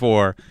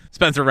 2024,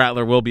 Spencer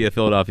Rattler will be a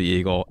Philadelphia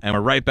Eagle, and we're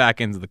right back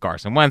into the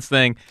Carson Wentz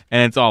thing,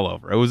 and it's all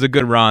over. It was a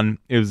good run.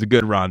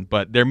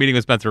 But they're meeting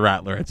with Spencer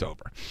Rattler. It's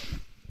over.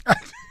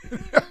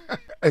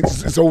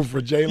 It's over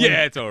for Jalen?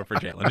 Yeah, it's over for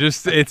Jalen.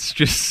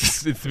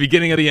 It's the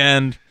begining of the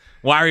end.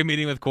 Why are we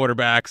meeting with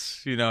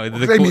quarterbacks?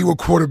 They meet with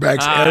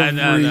quarterbacks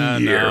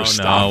every year.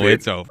 No,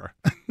 it's over.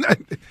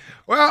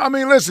 Well, I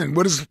mean, listen,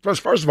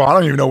 first of all, I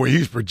don't even know where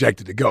he's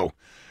projected to go.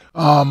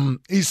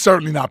 He's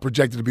certainly not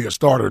projected to be a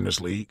starter in this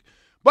league.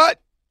 But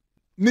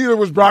neither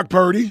was Brock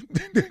Purdy,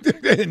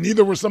 and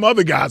neither were some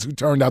other guys who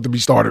turned out to be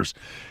starters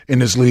in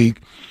this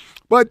league.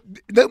 But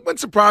that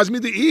wouldn't surprise me.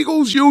 The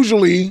Eagles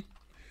usually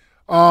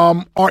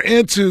are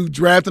into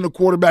drafting a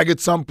quarterback at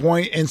some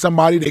point and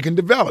somebody they can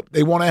develop.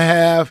 They want to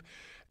have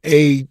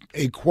a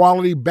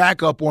quality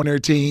backup on their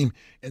team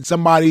and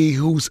somebody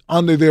who's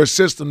under their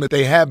system that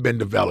they have been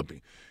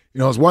developing.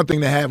 It's one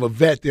thing to have a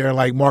vet there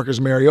like Marcus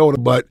Mariota,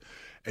 but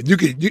you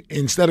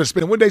instead of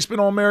spending, what did they spend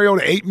on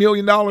Mariota? $8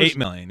 million? $8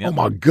 million. Yeah. Oh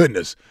my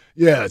goodness!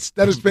 Yeah,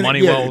 instead of spending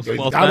money well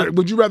spent.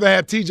 Would you rather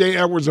have T.J.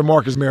 Edwards or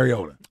Marcus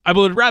Mariota? I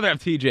would rather have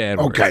T.J.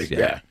 Edwards. Okay,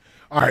 yeah.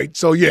 All right,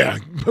 so yeah,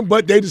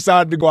 but they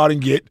decided to go out and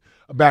get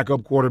a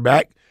backup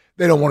quarterback.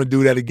 They don't want to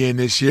do that again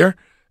this year,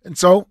 and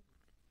so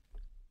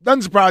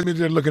doesn't surprise me that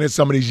they're looking at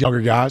some of these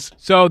younger guys.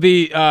 So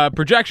the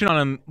projection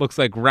on him looks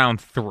like round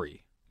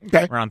 3.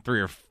 Okay, round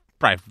 3 or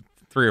probably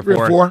 3 or 4. 3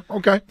 or 4.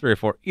 Okay, 3 or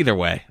 4. Either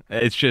way,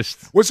 it's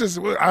just what's his?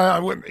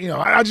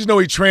 I just know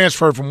he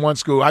transferred from one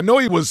school. I know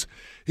he was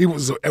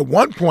at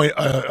one point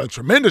a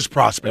tremendous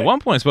prospect. At one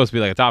point, it's supposed to be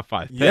like a top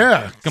 5 pick.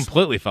 Yeah,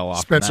 completely fell off.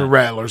 Spencer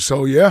Rattler.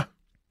 So yeah.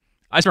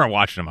 I started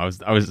watching him.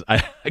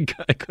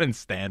 I couldn't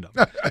stand him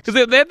because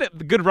they had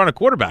the good run of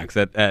quarterbacks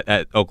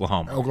at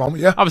Oklahoma. Oklahoma,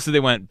 yeah. Obviously, they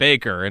went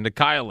Baker into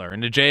Kyler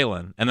into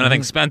Jalen, and then I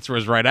think Spencer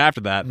was right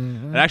after that.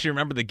 I actually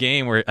remember the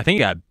game where I think he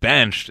got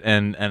benched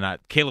and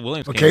Caleb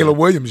Williams. Caleb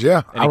Williams,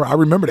 yeah, I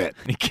remember that.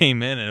 He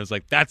came in and it was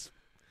like that's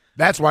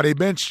why they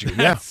benched you. Yeah,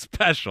 that's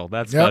special.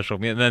 That's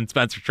special. And then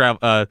Spencer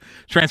transferred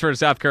to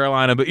South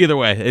Carolina. But either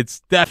way, it's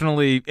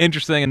definitely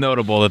interesting and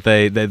notable that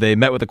they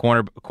met with a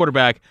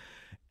quarterback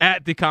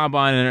at the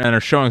combine and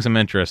are showing some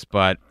interest.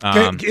 But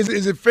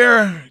is it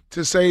fair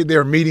to say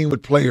they're meeting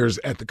with players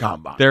at the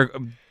combine? They're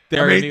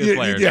meeting with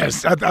players.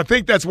 Yes, I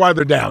think that's why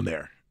they're down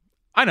there.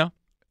 I know.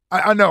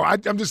 I know.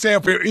 I'm just saying,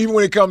 even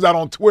when it comes out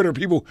on Twitter,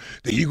 the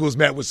Eagles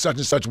met with such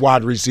and such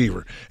wide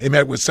receiver. They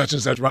met with such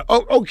and such.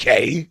 Oh,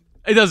 okay.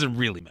 It doesn't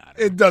really matter.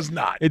 It does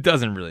not. It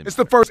doesn't really matter. It's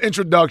the first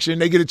introduction.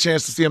 They get a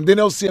chance to see him. Then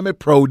they'll see him at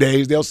pro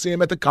days. They'll see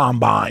him at the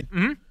combine.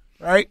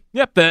 Mm-hmm. Right?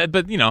 Yep.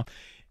 But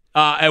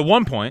at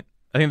one point,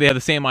 I think they had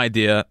the same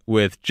idea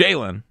with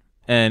Jalen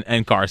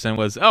and Carson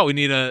was, we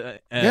need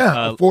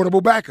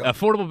affordable backup.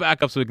 Affordable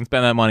backup so we can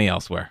spend that money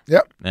elsewhere.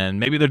 Yep. And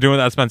maybe they're doing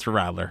that with Spencer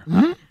Rattler.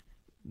 Mm-hmm.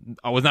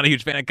 I was not a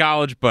huge fan of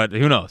college, but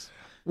who knows?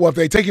 Well, if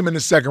they take him in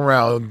the second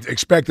round,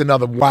 expect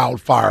another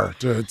wildfire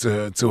to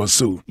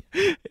ensue.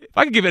 If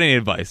I could give any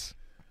advice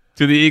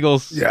to the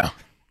Eagles,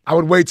 I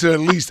would wait till at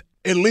least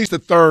the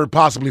third,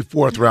 possibly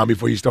fourth round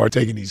before you start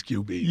taking these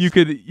QBs.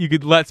 You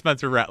could let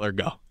Spencer Rattler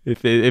go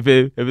if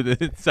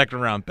it's second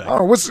round pick.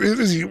 Oh, what's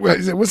his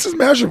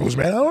measurables,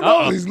 man? I don't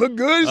know. He's look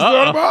good. He's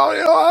throwing the ball.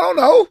 I don't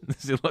know.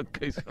 He's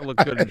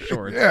look good in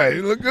shorts. Yeah,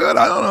 he look good.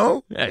 I don't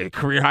know. Yeah,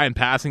 career high in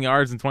passing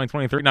yards in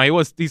 2023.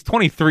 Now he's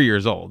 23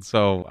 years old,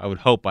 so I would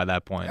hope by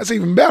that point. That's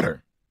even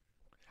better.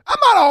 I'm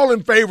not all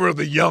in favor of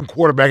the young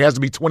quarterback. It has to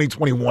be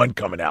 2021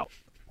 coming out.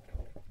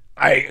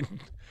 He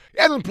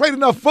hasn't played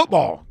enough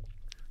football.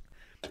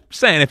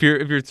 Saying if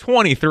you're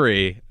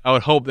 23, I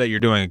would hope that you're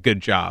doing a good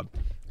job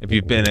if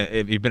you've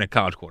been a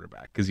college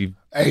quarterback because you.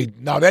 Hey,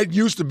 no, that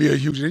used to be a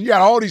huge. You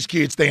got all these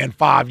kids staying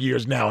 5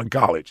 years now in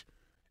college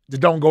that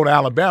don't go to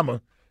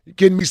Alabama. You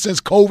kidding me?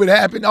 Since COVID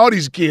happened, all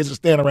these kids are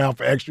staying around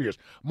for extra years.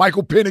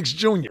 Michael Penix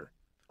Jr.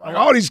 Like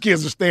all these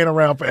kids are staying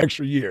around for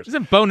extra years.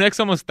 Isn't Bo Nix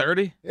almost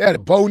 30? Yeah,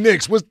 Bo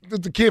Nix. What's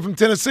the kid from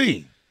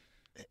Tennessee?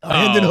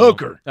 Hendon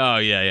Hooker. Oh,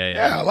 yeah.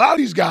 Yeah, a lot of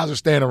these guys are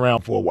staying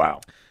around for a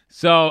while.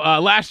 So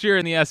last year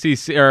in the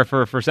SEC, or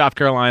for South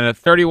Carolina,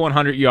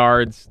 3,100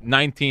 yards,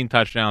 19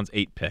 touchdowns,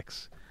 8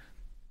 picks,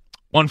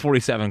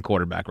 147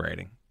 quarterback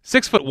rating.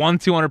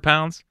 6'1", 200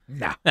 pounds.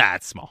 Nah,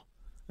 that's small.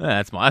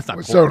 That's small. That's not.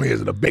 Well, certainly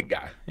isn't a big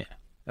guy. Yeah,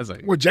 that's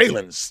like. Well,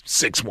 Jalen's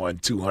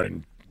 6'1",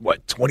 200,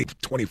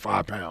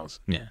 25 pounds.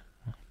 Yeah,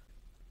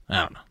 I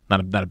don't know.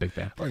 Not a big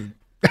fan.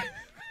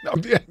 No,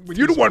 yeah, when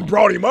you're the one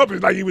brought him up,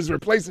 it's like he was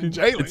replacing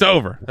Jalen. It's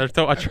over.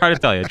 I try to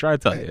tell you.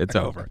 It's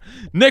over.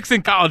 Nick's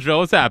in Collegeville.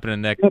 What's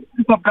happening, Nick? What's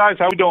up, guys?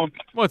 How we doing?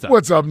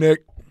 What's up,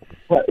 Nick?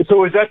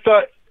 So is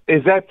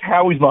that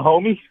Howie's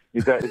Mahomie?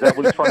 Is that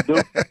what he's trying to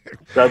do?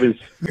 That is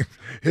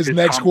his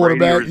next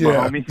quarterback.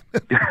 Yeah,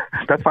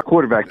 that's my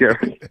quarterback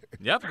there.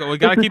 Yep, we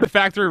got to keep the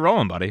factory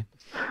rolling, buddy.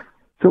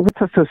 So what's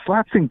so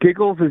Slaps and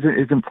Giggles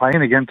isn't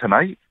playing again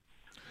tonight?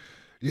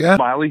 Yeah.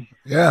 Smiley?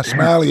 Yeah,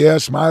 Smiley. Yeah,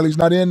 Smiley's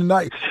not in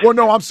tonight. Well,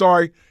 no, I'm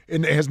sorry.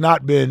 It has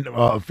not been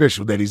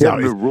official that he's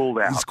out. He's ruled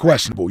out. He's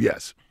questionable,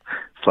 yes.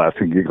 Slaps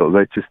and Giggles.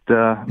 I just,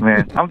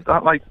 man, I'm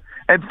like,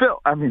 and Phil,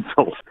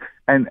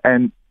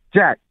 and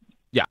Jack.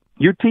 Yeah.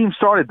 Your team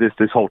started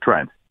this whole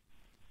trend.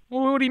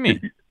 Well, what do you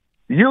mean?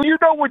 You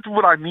know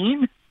what I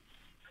mean?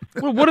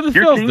 Well, what did the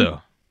Phils do?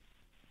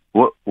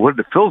 What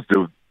did the Phils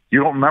do? You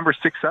don't remember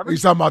 6-7?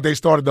 He's talking about they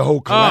started the whole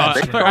collapse.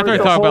 I thought you were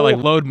talking about like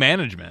load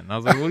management. I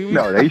was like, what do you mean?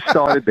 No, they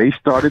started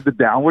the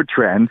downward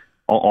trend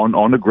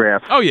on the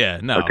graph. Oh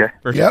yeah, no. Okay.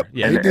 Yep. Sure.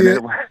 Yeah. They did.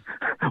 And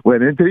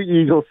went into the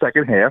Eagles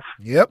second half.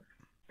 Yep.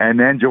 And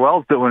then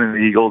Joel's doing in the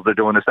Eagles. They're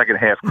doing the second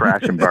half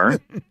crash and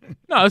burn.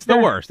 No, it's the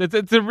worst.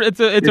 It's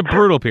a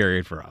brutal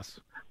period for us.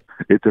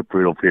 It's a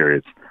brutal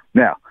period.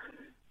 Now,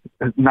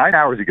 9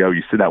 hours ago,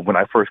 you said that when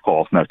I first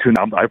called. No,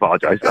 I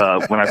apologize.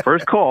 When I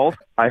first called,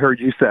 I heard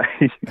you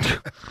say,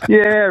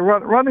 "Yeah,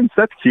 running.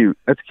 That's cute.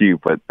 That's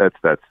cute, but that's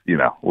we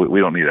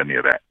don't need any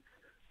of that."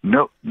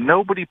 No,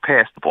 nobody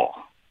passed the ball.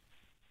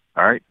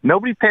 All right,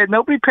 nobody passed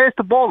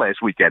the ball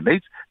last weekend.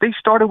 They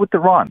started with the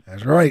run.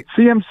 That's right.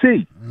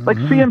 CMC, like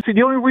CMC.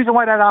 The only reason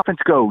why that offense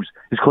goes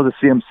is because of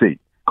CMC.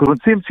 Because when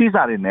CMC's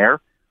not in there,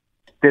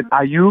 then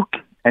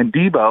Ayuk and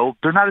Debo,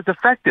 they're not as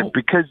effective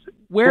because.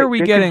 Where are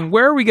we getting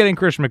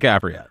Christian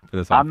McCaffrey at for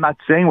this? I'm not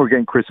saying we're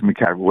getting Christian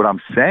McCaffrey. What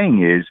I'm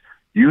saying is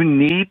you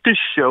need to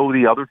show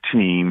the other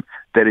team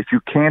that if you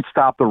can't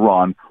stop the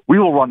run, we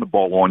will run the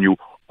ball on you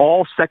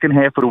all second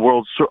half of the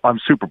World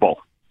Super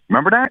Bowl.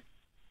 Remember that?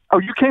 Oh,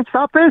 you can't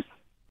stop this?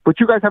 But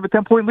you guys have a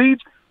 10-point lead?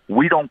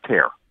 We don't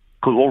care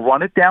because we'll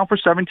run it down for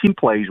 17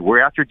 plays. We're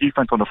after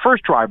defense on the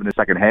first drive in the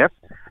second half.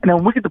 And then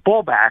when we get the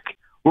ball back,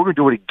 we're going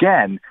to do it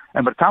again.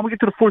 And by the time we get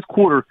to the fourth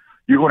quarter,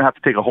 you're going to have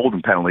to take a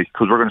holding penalty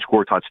because we're going to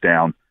score a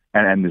touchdown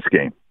and end this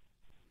game.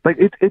 Like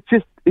it's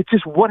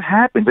just what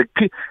happens.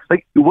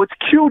 Like what's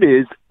cute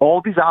is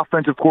all these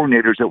offensive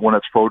coordinators that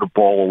want to throw the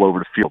ball all over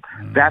the field.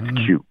 That's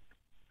cute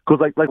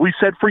because like we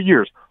said for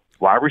years,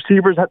 wide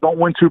receivers that don't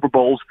win Super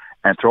Bowls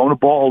and throwing the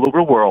ball all over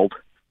the world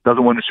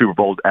doesn't win the Super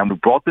Bowls. And we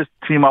brought this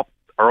team up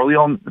early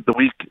on the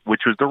week,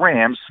 which was the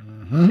Rams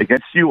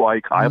against you,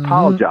 Ike. I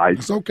apologize.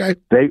 It's okay.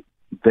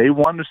 They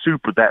won the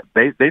Super. That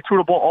they threw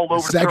the ball all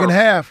over the second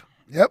half.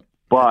 Yep.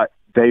 But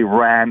they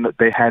ran.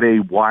 They had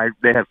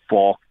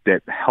Falk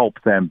that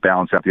helped them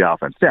balance out the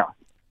offense. Now,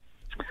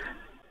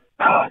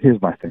 here's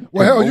my thing.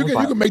 Well, you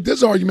can make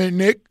this argument,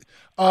 Nick.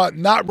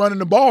 Not running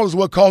the ball is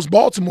what cost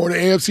Baltimore the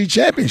AFC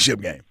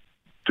Championship game.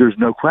 There's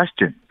no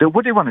question.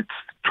 What they run it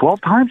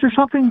 12 times or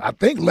something? I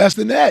think less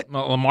than that.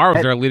 Well, Lamar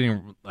was their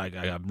leading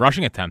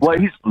rushing attempts. Well,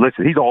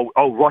 he's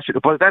all rushing,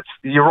 but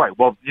you're right.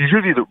 Well, he's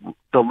usually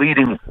the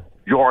leading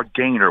yard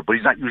gainer, but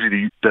he's not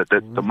usually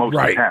the most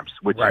attempts.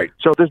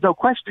 So there's no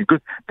question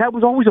because that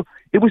was always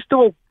it was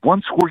still a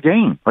one-score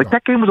game. Like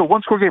that game was a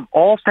one-score game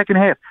all second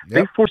half.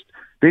 Yep.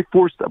 They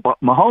forced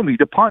Mahomie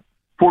to punt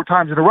 4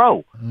 times in a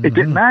row. It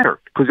didn't matter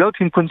because the other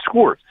team couldn't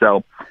score.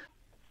 So.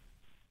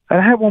 I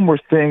had one more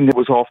thing that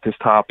was off this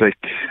topic,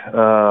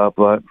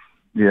 but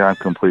yeah, I'm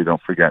completely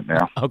don't forget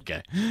now.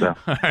 Okay. So.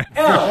 All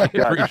right.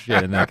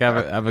 Appreciate it, Nick.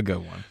 Have a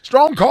good one.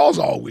 Strong calls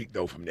all week,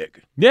 though, from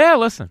Nick. Yeah,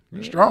 listen.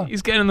 Strong.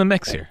 He's getting in the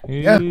mix here.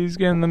 He's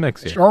getting in the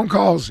mix here. Strong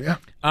calls, yeah.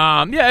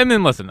 Yeah, and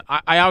then listen,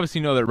 I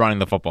obviously know that running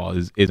the football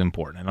is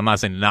important, and I'm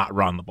not saying not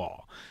run the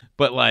ball,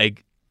 but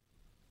like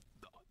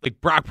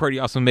Brock Purdy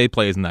also made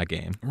plays in that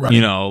game. Right.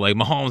 Like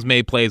Mahomes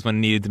made plays when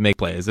needed to make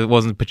plays. It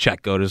wasn't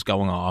Pacheco just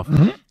going off.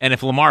 And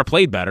if Lamar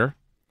played better,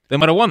 they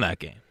might have won that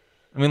game.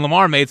 I mean,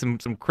 Lamar made some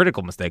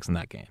critical mistakes in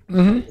that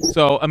game.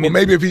 So, I mean,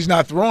 maybe if he's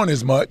not throwing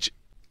as much,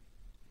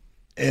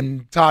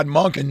 and Todd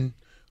Monken,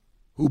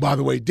 who, by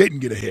the way,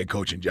 didn't get a head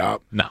coaching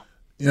job.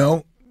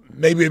 No.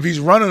 Maybe if he's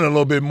running a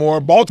little bit more,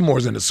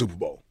 Baltimore's in the Super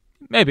Bowl.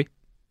 Maybe.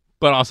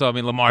 But also, I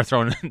mean, Lamar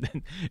throwing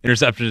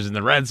interceptions in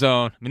the red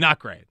zone. I mean, not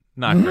great.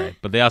 Not great.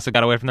 But they also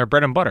got away from their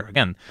bread and butter.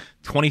 Again,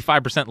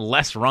 25%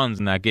 less runs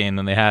in that game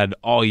than they had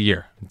all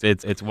year.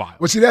 It's wild.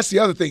 Well, see, that's the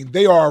other thing.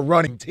 They are a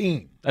running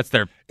team. That's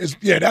their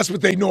that's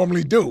what they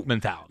normally do.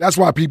 Mentality. That's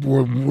why people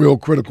were real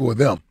critical of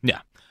them.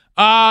 Yeah.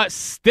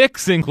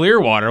 Sticks in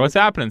Clearwater. What's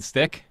happening,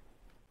 Stick?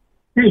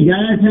 Hey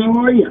guys, how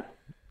are you?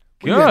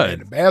 Good. In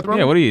the bathroom?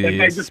 Yeah. What are you?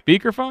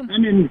 Speakerphone?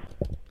 I'm in.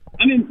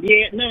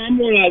 Yeah, no, I'm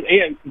more like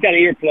got an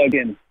earplug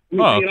in. Can you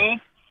take it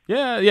off?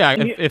 Yeah.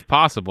 If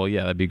possible,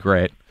 that'd be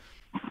great.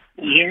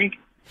 Can you hear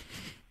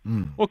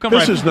me? We'll come.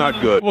 This is not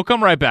good. We'll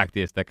come right back to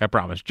you, Stick. I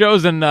promise.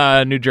 Joe's in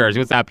New Jersey.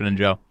 What's happening,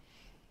 Joe?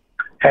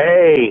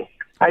 Hey,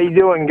 how you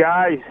doing,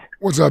 guys?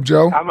 What's up,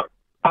 Joe?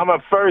 I'm a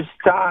first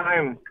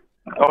time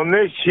on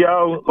this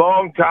show,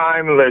 long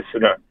time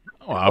listener.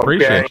 Oh, I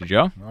appreciate you,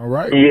 Joe. All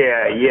right.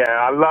 Yeah,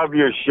 I love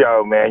your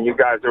show, man. You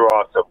guys are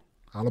awesome.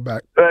 Holla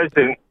back.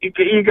 Listen,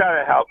 you got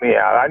to help me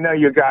out. I know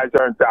you guys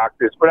aren't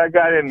doctors, but I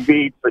got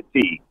Embiid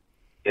fatigue,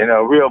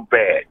 real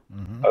bad.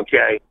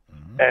 Okay?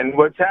 And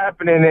what's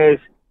happening is,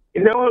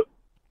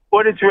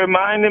 what it's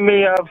reminding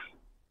me of?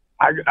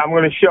 I'm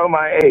going to show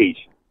my age.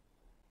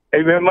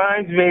 It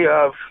reminds me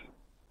of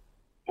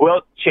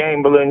Wilt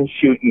Chamberlain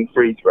shooting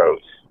free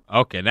throws.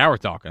 Okay, now we're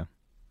talking.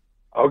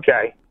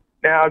 Okay.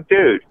 Now,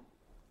 dude,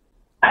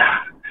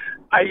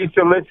 I used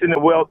to listen to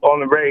Wilt on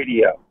the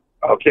radio.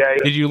 Okay.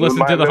 Did you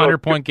listen to the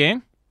 100-point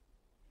game?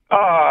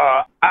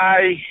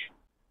 I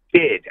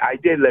did. I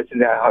did listen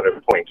to that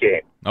 100-point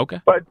game. Okay.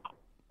 But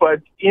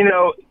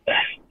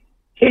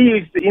he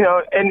used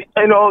to,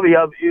 and all the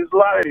other, a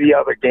lot of the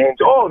other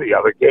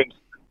games,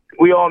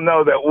 we all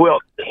know that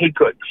Wilt, he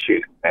couldn't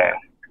shoot, man,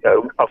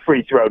 a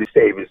free throw to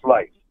save his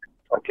life.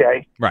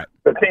 Okay. Right.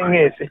 The thing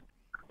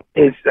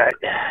is that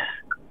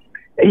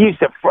it used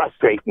to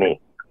frustrate me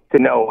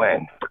to no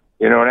end.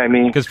 You know what I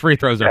mean? Because free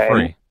throws are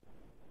free.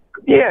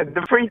 Yeah,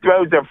 the free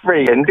throws are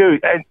free. And,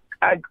 dude,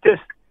 I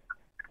just,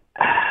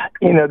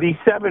 these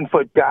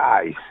 7-foot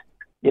guys,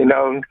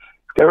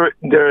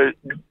 they're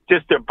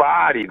just their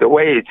body, the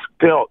way it's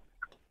built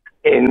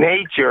in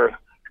nature,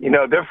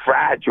 they're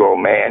fragile,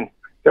 man.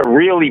 They're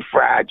really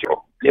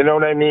fragile. You know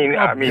what I mean?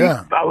 A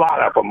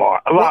lot of them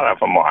are.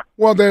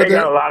 Well, they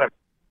got a lot of,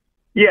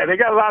 they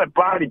got a lot of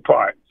body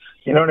parts.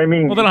 You know what I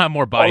mean? Well, they don't have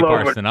more body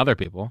parts than other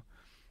people.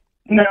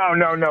 No.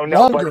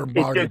 Longer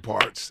body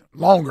parts.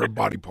 Longer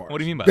body parts. What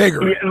do you mean by bigger?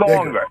 that?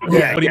 Longer.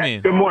 Yeah. What do you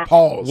mean? They're more.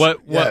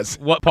 Pause.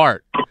 What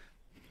part?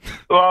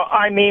 Well,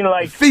 I mean,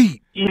 like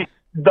feet.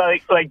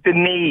 Like the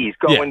knees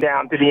going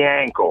down to the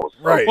ankles.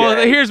 Right. Well,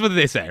 here's what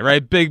they say,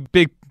 right? Big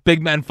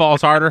men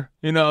falls harder,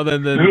 than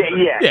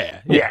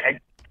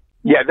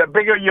Yeah, the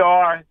bigger you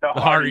are, the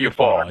harder you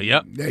fall.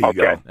 Yep. There you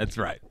go. That's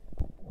right.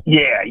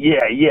 Yeah.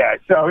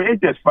 So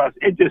it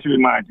just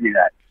reminds me of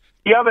that.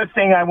 The other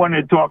thing I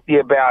wanted to talk to you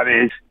about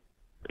is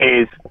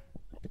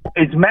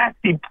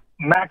Maxey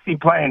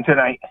playing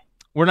tonight?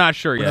 We're not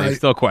sure yet. He's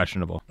still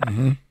questionable.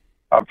 Mm-hmm.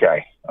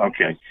 Okay.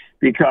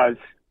 Because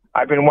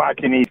I've been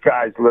watching these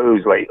guys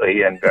lose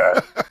lately, and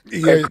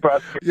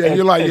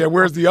you're like,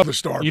 where's the other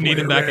star? You need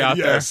him back out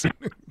there,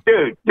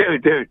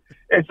 dude.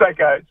 It's like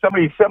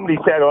somebody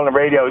said on the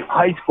radio,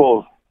 high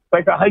school,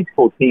 like a high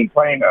school team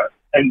playing a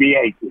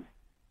NBA team.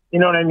 You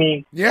know what I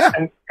mean? Yeah.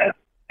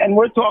 And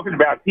we're talking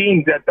about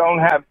teams that don't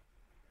have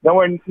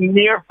nowhere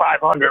near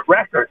 500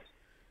 records.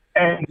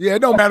 And it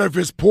don't matter if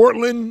it's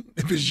Portland,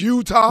 if it's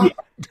Utah.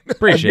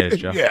 Appreciate it,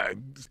 Joe. Yeah.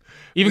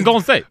 Even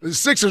Golden State. The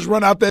Sixers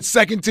run out that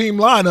second and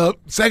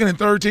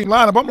third team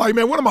lineup. I'm like,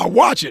 man, what am I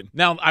watching?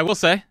 Now, I will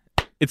say,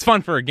 it's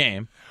fun for a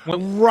game.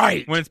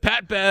 Right. When it's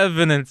Pat Bev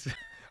and it's...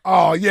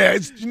 Oh, yeah.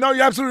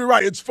 You're absolutely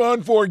right. It's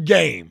fun for a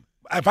game.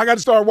 If I got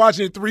to start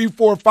watching it 3,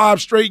 4,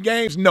 5 straight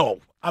games, no,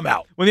 I'm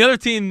out. When the other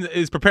team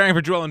is preparing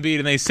for Joel Embiid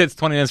and they sits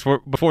 20 minutes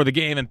before the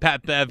game and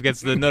Pat Bev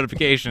gets the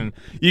notification,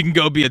 you can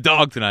go be a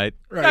dog tonight.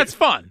 Right. That's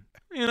fun.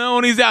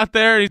 When he's out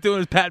there and he's doing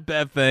his Pat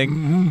Bev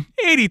thing.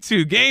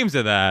 82 games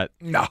of that.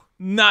 No.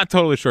 Not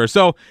totally sure.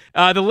 So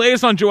the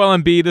latest on Joel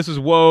Embiid, this was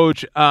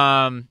Woj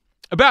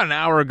about an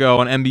hour ago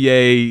on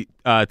NBA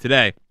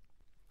Today.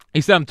 He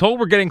said, I'm told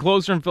we're getting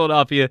closer in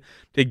Philadelphia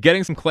to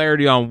getting some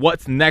clarity on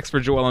what's next for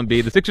Joel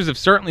Embiid. The Sixers have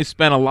certainly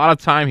spent a lot of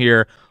time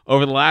here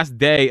over the last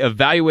day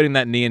evaluating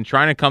that knee and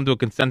trying to come to a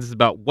consensus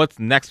about what's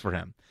next for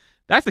him.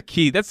 That's the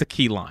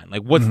key line.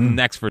 Like, what's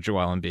next for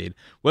Joel Embiid?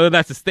 Whether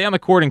that's to stay on the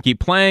court and keep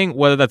playing,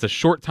 whether that's a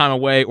short time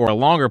away or a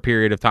longer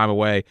period of time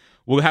away,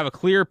 we'll have a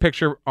clear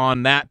picture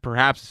on that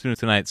perhaps as soon as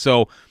tonight.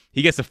 So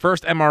he gets the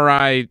first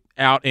MRI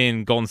out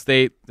in Golden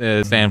State,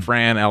 San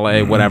Fran,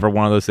 LA, whatever,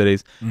 one of those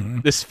cities.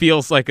 This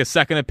feels like a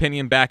second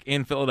opinion back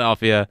in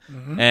Philadelphia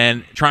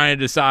and trying to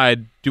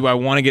decide, do I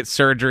want to get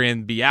surgery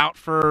and be out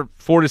for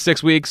 4 to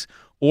 6 weeks,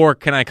 or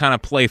can I kind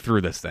of play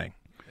through this thing?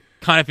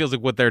 Kind of feels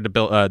like what they're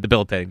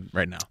debilitating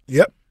right now.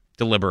 Yep.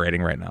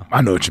 Deliberating right now.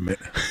 I know what you meant.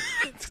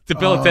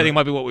 Debilitating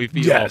might be what we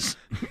feel. Yes.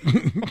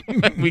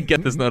 We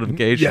get this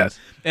notification. Yes.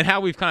 And how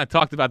we've kind of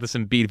talked about this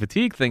Embiid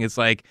fatigue thing, it's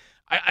like,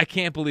 I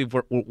can't believe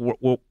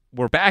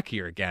we're back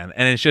here again.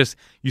 And it's just,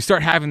 you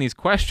start having these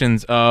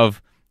questions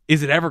of,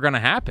 is it ever going to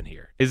happen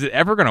here? Is it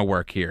ever going to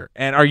work here?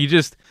 And are you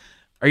just,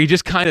 Are you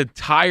just kind of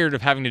tired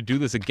of having to do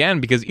this again?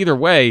 Because either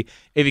way,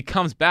 if he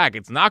comes back,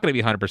 it's not going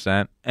to be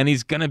 100%, and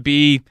he's going to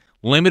be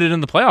limited in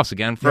the playoffs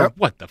again for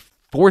the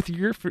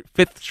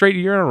fifth straight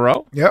year in a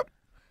row? Yep.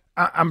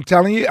 I'm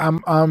telling you,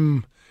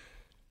 I'm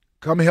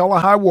come hell or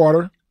high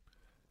water,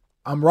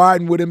 I'm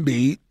riding with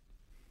Embiid.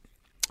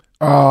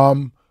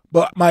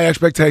 But my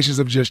expectations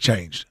have just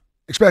changed,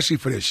 especially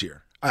for this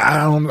year. I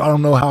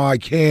don't know how I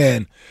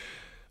can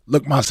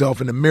look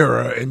myself in the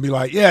mirror and be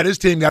like, yeah, this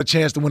team got a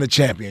chance to win a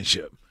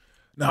championship.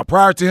 Now,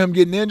 prior to him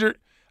getting injured,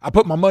 I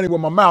put my money where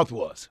my mouth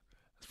was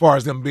as far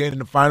as them being in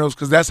the finals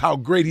because that's how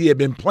great he had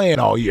been playing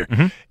all year.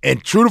 Mm-hmm.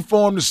 And true to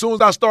form, as soon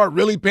as I start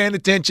really paying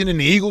attention and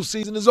the Eagles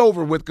season is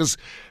over with, because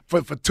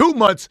for 2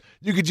 months,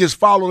 you could just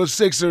follow the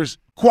Sixers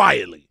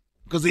quietly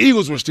because the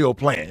Eagles were still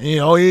playing. You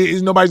know,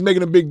 nobody's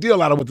making a big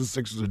deal out of what the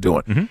Sixers are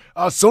doing. Mm-hmm.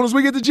 As soon as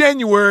we get to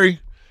January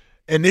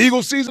and the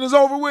Eagles season is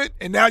over with,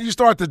 and now you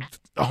start to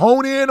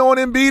hone in on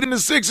Embiid and the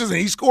Sixers and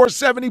he scores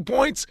 70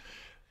 points,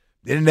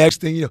 then the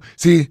next thing you know,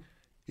 see,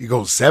 he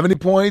goes 70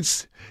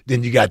 points,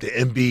 then you got the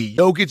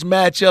Embiid-Jokic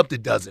matchup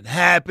that doesn't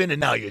happen,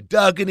 and now you're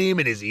ducking him,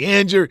 and is he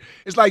injured?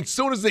 It's like as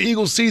soon as the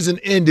Eagles season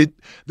ended,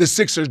 the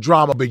Sixers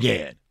drama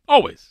began.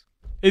 Always.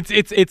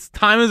 It's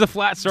time is a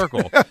flat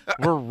circle.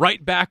 We're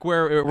right back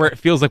where it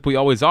feels like we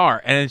always are,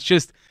 and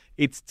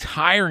it's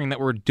tiring that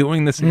we're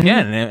doing this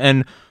again. Mm-hmm.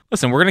 And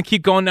listen, we're going to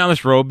keep going down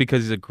this road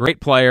because he's a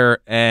great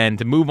player, and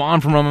to move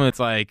on from him, it's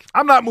like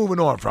I'm not moving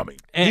on from him.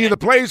 He either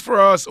plays for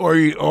us or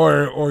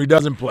he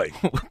doesn't play.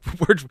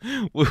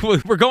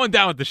 we're going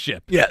down with the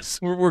ship. Yes,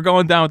 we're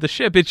going down with the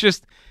ship. It's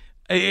just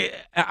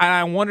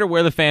I wonder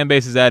where the fan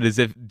base is at.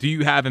 Do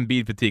you have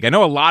Embiid fatigue? I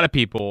know a lot of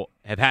people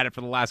have had it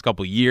for the last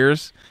couple of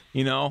years.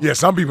 You know, yeah,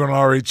 some people are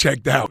already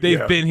checked out.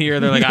 They've been here.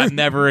 They're like, I'm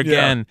never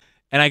again. Yeah.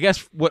 And I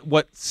guess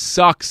what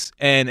sucks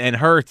and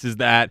hurts is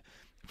that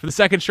for the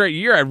second straight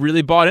year, I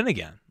really bought in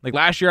again. Like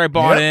last year, I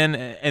bought in,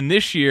 and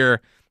this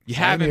year,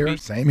 Same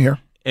here.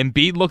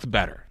 Embiid looked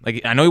better.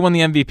 Like I know he won the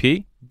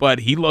MVP, but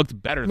he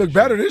looked better.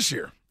 This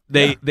year.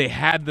 They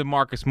had the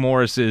Marcus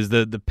Morrises,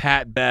 the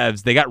Pat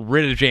Bevs. They got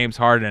rid of James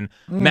Harden.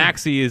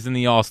 Maxey is in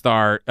the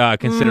All-Star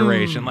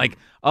consideration. Like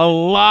a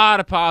lot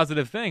of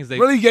positive things. They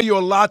really gave you a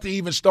lot to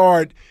even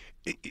start.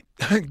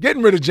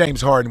 Getting rid of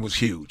James Harden was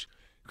huge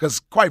because,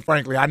 quite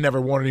frankly, I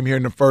never wanted him here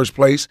in the first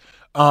place.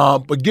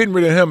 But getting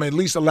rid of him at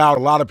least allowed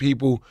a lot of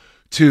people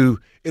to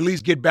at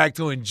least get back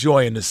to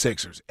enjoying the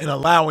Sixers and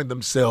allowing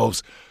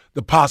themselves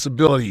the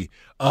possibility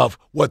of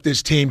what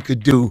this team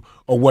could do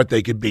or what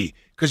they could be.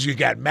 Because you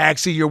got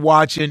Maxey you're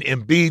watching,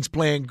 Embiid's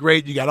playing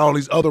great. You got all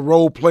these other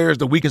role players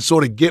that we can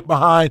sort of get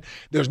behind.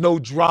 There's no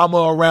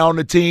drama around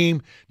the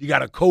team. You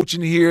got a coach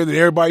in here that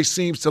everybody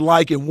seems to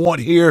like and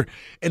want here.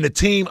 And the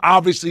team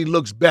obviously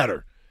looks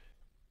better.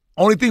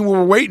 Only thing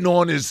we're waiting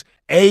on is,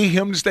 A,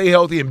 him to stay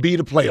healthy, and B,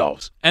 the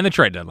playoffs. And the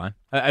trade deadline.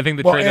 I think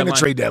the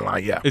trade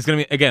deadline, yeah. It's going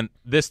to be, again,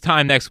 this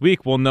time next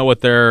week, we'll know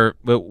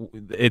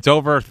it's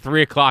over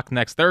 3 o'clock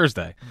next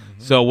Thursday.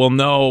 Mm-hmm. So we'll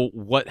know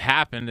what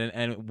happened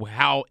and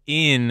how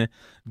in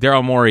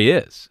Daryl Morey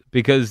is.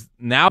 Because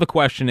now the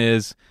question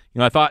is,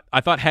 I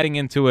thought heading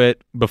into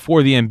it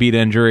before the Embiid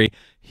injury,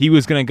 he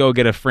was going to go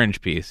get a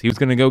fringe piece. He was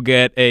going to go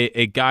get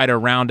a guy to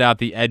round out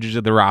the edges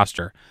of the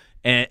roster.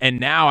 And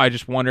now I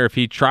just wonder if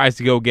he tries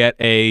to go get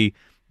a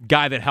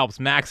guy that helps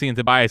Maxey and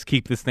Tobias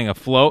keep this thing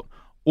afloat,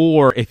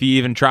 or if he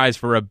even tries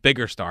for a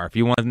bigger star. If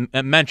you want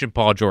to mention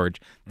Paul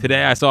George.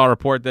 Today I saw a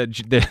report that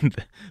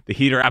the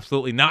Heat are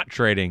absolutely not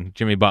trading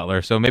Jimmy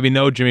Butler. So maybe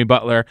no Jimmy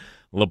Butler.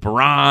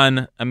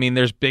 LeBron. I mean,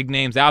 there's big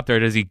names out there.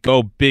 Does he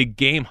go big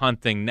game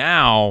hunting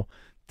now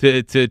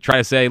to try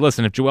to say,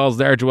 listen, if Joel's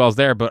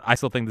there, but I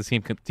still think this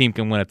team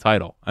can win a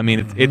title. I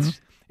mean,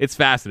 it's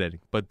fascinating.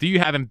 But do you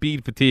have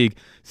Embiid fatigue?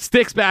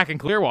 Stick's back in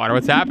Clearwater.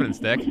 What's happening,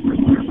 Stick? Hey,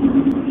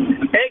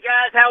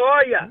 guys. How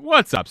are you?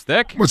 What's up,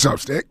 Stick? What's up,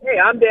 Stick? Hey,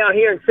 I'm down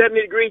here in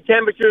 70-degree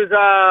temperatures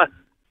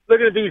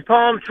looking at these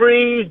palm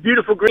trees,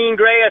 beautiful green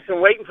grass,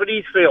 and waiting for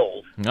these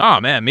fills. Oh,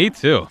 man, me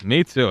too.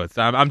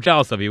 I'm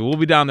jealous of you. We'll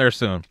be down there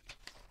soon.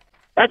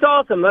 That's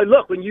awesome.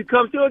 Look, when you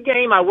come to a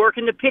game, I work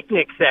in the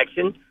picnic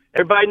section.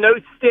 Everybody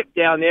knows Stick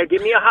down there.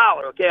 Give me a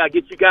holler, okay? I'll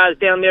get you guys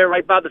down there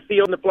right by the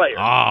field and the players.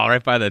 Oh,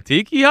 right by the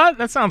tiki hut?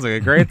 That sounds like a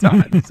great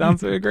time.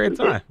 Sounds like a great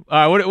time.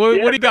 All right, what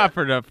do you got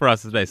for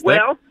us today, Stick?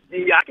 Well,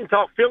 I can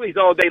talk Phillies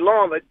all day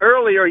long, but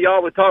earlier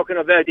y'all were talking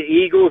about the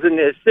Eagles and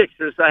the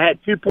Sixers, so I had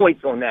 2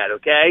 points on that,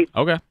 okay?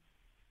 Okay.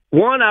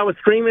 One, I was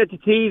screaming at the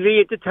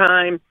TV at the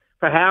time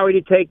for Howie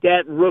to take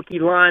that rookie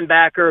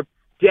linebacker,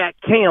 Jack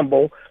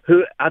Campbell,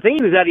 who I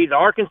think he was at either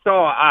Arkansas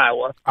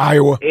or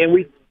Iowa. And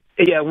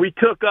we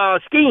took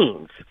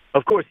Skeens.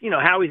 Of course,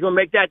 Howie's going to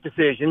make that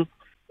decision.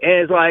 And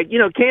it's like,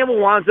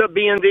 Campbell winds up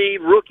being the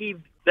rookie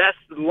best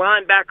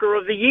linebacker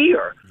of the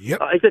year.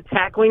 Yep. It's a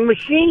tackling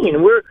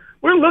machine.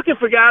 We're looking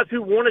for guys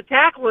who want to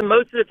tackle, and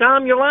most of the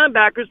time your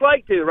linebackers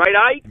like to, right,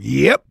 Ike?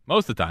 Yep.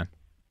 Most of the time.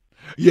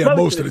 Yeah,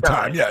 most of the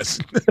time, yes.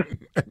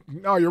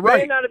 No, you're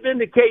right. May not have been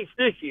the case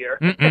this year.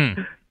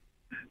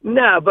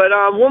 No, but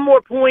one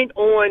more point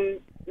on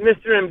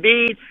Mr.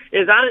 Embiid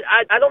is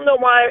I don't know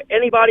why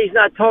anybody's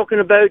not talking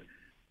about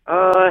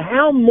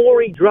how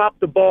Morey dropped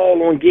the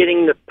ball on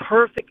getting the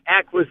perfect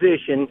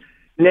acquisition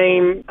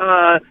named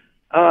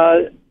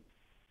from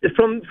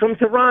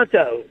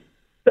Toronto.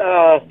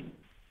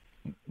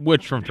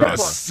 Which from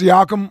Toronto?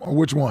 Siakam or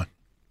which one?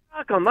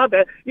 Siakam, my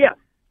bad. Yeah.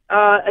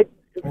 How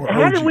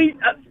did we?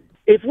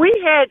 If we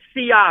had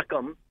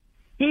Siakam,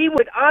 he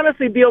would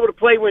honestly be able to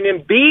play when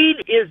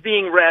Embiid is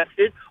being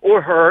rested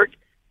or hurt.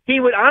 He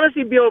would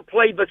honestly be able to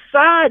play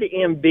beside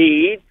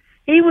Embiid.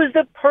 He was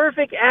the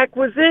perfect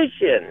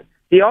acquisition.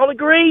 Do y'all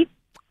agree?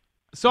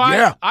 So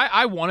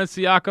I wanted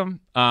Siakam.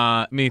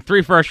 I mean,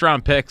 3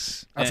 first-round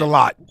picks. That's a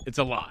lot. It's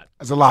a lot.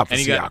 That's a lot for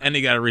Siakam. And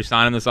he got to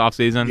re-sign him this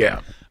offseason.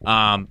 Yeah.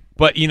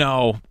 But,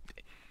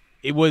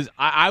 it was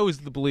I was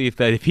the belief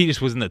that if he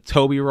just was in the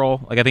Toby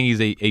role, like I think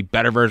he's a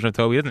better version of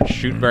Toby. He doesn't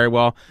shoot very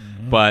well,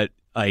 but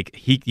like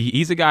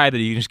he's a guy that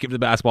you can just give the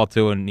basketball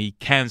to and he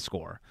can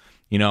score.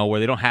 Where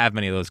they don't have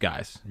many of those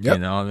guys. Yep.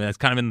 And that's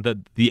kind of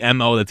been the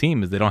MO of the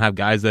team is they don't have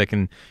guys that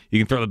you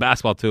can throw the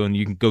basketball to and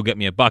you can go get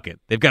me a bucket.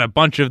 They've got a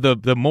bunch of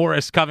the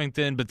Morris,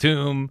 Covington,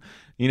 Batum.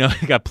 They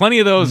got plenty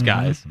of those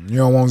guys. You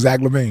don't want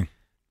Zach LaVine.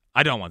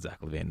 I don't want Zach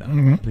LaVine,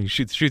 no. He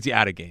shoots you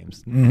out of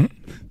games.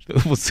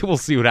 We'll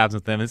see what happens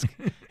with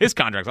him. His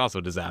contract's also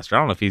a disaster. I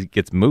don't know if he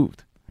gets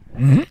moved.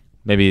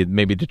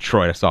 Maybe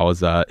Detroit I saw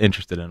was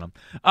interested in him.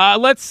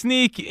 Let's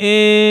sneak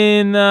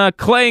in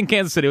Clay in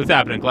Kansas City. What's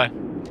happening, Clay?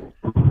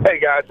 Hey,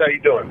 guys. How you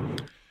doing?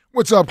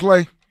 What's up,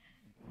 Clay?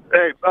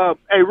 Hey,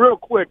 real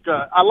quick.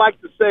 I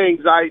like the sayings.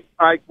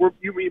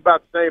 You mean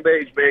about the same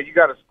age, man. You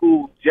got to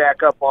school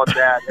Jack up on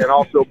that. And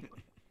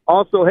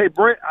also, hey,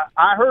 Brent,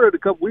 I heard it a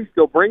couple weeks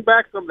ago. Bring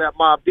back some of that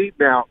Mobb Deep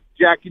now.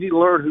 Jack, you need to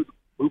learn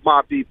who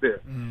Mobb Deep is.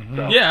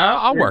 So, yeah,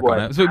 I'll work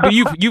on it. So, but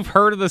you've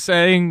heard of the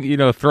saying,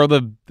 throw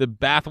the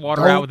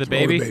bathwater out with the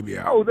baby? The baby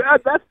out. Oh,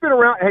 that's been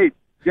around. Hey,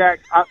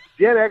 Jack,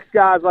 Gen X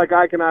guys like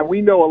Ike and I,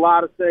 we know a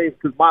lot of sayings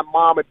because my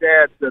mom and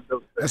dad said those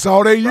things. That's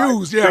all they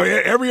use. Yeah,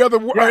 every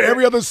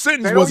other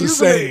sentence was a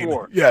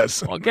saying.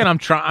 Yes. Well, again, I'm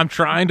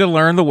trying to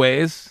learn the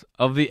ways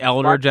of the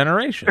elder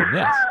generation.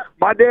 Yes.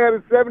 My dad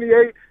is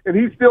 78, and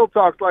he still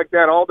talks like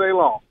that all day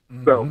long.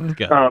 So,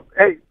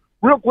 hey,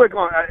 real quick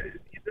on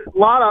a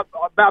lot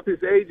about this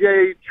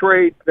AJ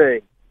trade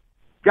thing,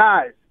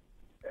 guys.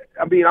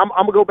 I mean, I'm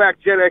gonna go back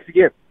Gen X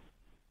again.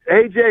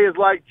 AJ is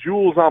like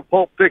Jules on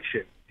Pulp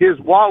Fiction. His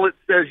wallet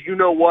says you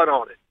know what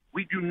on it.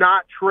 We do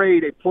not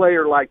trade a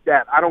player like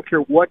that. I don't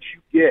care what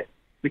you get.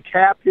 The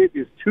cap hit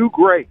is too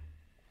great.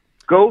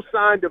 Go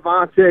sign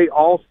Devontae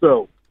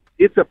also.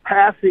 It's a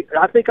passing –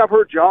 I think I've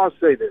heard Jaws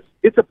say this.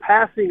 It's a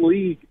passing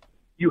league.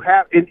 You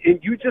have – and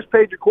you just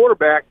paid your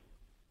quarterback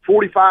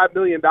 $45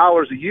 million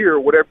a year or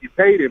whatever you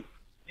paid him.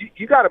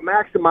 You got to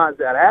maximize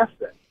that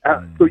asset.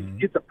 So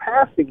it's a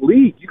passing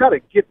league. You got to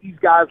get these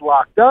guys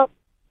locked up.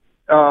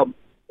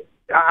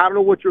 I don't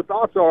know what your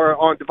thoughts are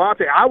on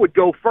Devontae. I would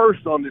go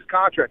first on this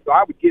contract. So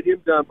I would get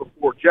him done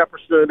before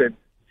Jefferson and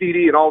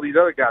CD and all these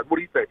other guys. What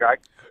do you think,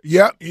 Ike?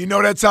 Yeah,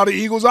 that's how the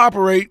Eagles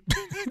operate.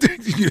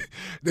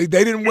 they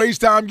didn't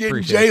waste time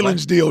getting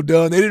Jalen's deal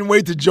done. They didn't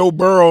wait till Joe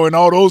Burrow and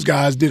all those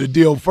guys did a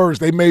deal first.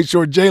 They made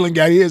sure Jalen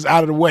got his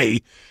out of the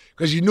way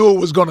because you knew it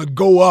was going to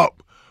go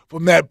up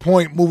from that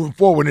point moving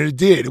forward, and it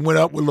did. It went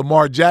up with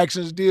Lamar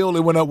Jackson's deal.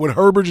 It went up with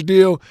Herbert's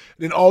deal.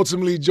 Then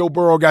ultimately Joe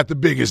Burrow got the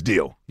biggest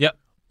deal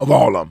of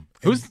all of them.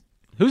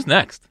 Who's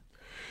next?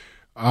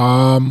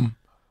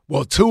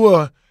 Well,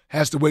 Tua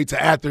has to wait till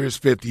after his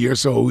 5th year,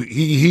 so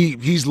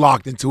he's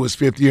locked into his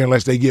 5th year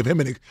unless they give him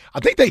I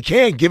think they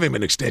can give him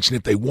an extension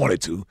if they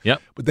wanted to.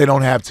 Yep. But they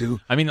don't have to.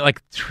 I mean,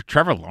 like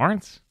Trevor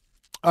Lawrence?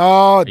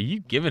 Are you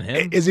giving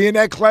him? Is he in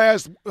that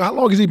class? How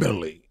long has he been in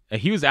the league?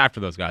 He was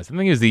after those guys. I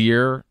think it was the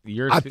year.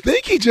 I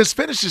think he just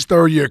finished his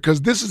 3rd year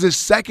because this is his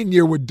 2nd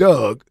year with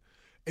Doug,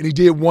 and he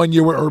did 1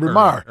 year with Urban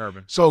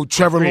Meyer. So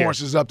Trevor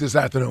Lawrence is up this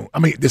afternoon. I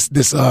mean, this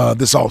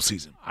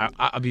offseason.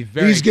 I'll be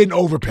very. He's getting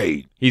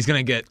overpaid. He's going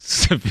to get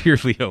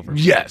severely overpaid.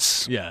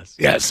 Yes.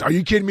 Are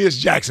you kidding me? It's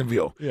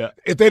Jacksonville. Yeah.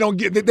 If they don't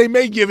they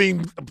may give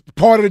him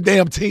part of the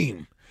damn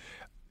team.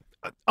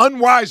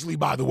 Unwisely,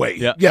 by the way.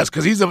 Yeah. Yes,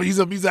 because he's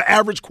an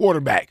average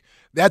quarterback.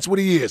 That's what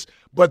he is.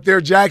 But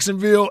they're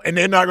Jacksonville, and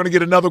they're not going to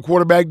get another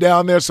quarterback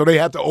down there, so they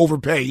have to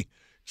overpay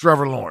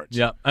Trevor Lawrence.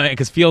 Yeah, I mean,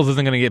 because Fields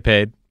isn't going to get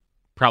paid.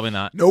 Probably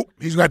not. Nope.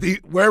 He's got to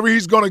wherever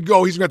he's going to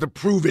go. He's going to have to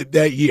prove it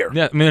that year.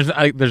 Yeah, I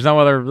mean, there's no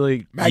other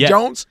really. Mac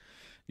Jones.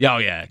 Yeah,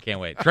 I can't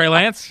wait. Trey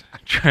Lance.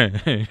 Trey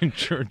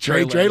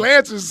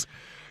Lance is.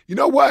 You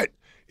know what?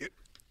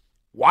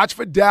 Watch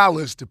for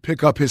Dallas to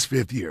pick up his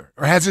 5th year,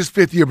 or has his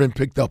 5th year been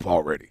picked up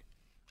already?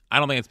 I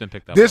don't think it's been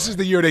picked up. This is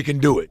the year they can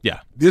do it.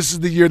 Yeah. This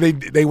is the year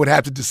they would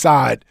have to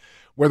decide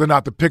whether or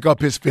not to pick up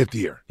his 5th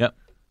year. Yep.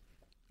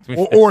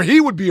 Or he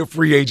would be a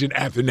free agent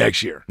after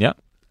next year. Yeah.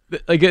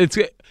 Like it's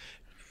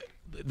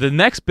the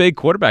next big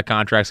quarterback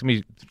contract's gonna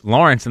be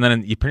Lawrence, and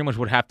then you pretty much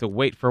would have to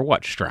wait for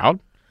what?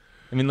 Stroud?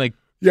 I mean, like.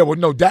 Yeah, well,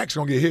 no, Dak's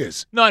gonna get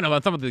his. No, I know.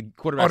 I'm talking about the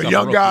quarterbacks. Oh, the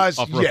young guys,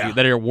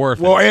 that are worth.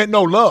 Well, and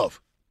no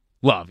Love.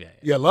 Love,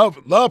 yeah.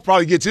 Love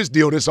probably gets his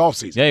deal this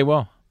offseason. Yeah, he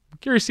will.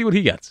 curious to see what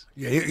he gets.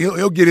 Yeah,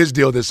 he'll get his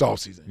deal this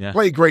offseason. Yeah.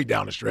 Played great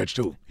down the stretch,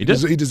 too. He did.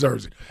 He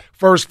deserves it.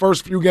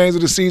 First few games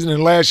of the season,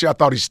 and last year I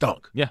thought he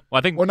stunk. Yeah,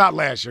 well, not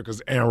last year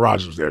because Aaron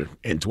Rodgers was there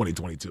in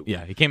 2022.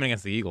 Yeah, he came in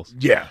against the Eagles.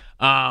 Yeah.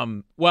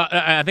 Well,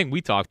 I think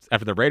we talked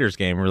after the Raiders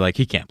game. We were like,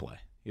 he can't play.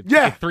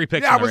 Yeah. 3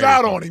 picks. Yeah, I was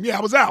out on him. Yeah,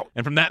 I was out.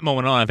 And from that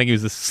moment on, I think he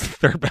was the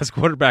third best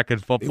quarterback in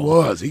football. He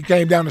was. He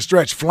came down the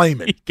stretch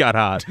flaming. He got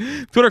hot.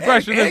 Twitter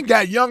question and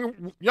got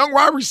young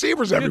wide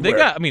receivers everywhere. They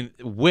got,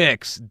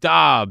 Wicks,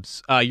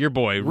 Dobbs, your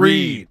boy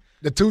Reed.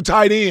 The 2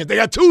 tight ends. They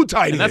got 2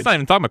 tight ends. And that's not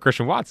even talking about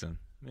Christian Watson.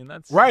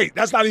 That's right.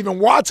 That's not even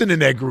Watson in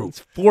that group.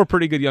 It's 4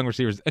 pretty good young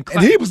receivers. And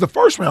he was the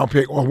first round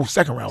pick or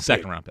second round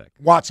pick.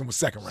 Watson was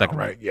second round,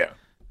 right? Yeah.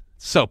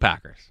 So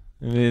Packers.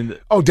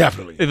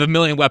 Definitely. They have a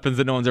million weapons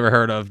that no one's ever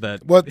heard of.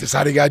 That's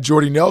how they got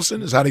Jordy Nelson.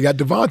 That's how they got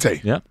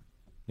Devontae. Yep.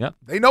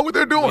 They know what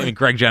they're doing.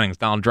 Greg Jennings,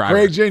 Donald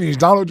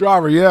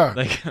Driver.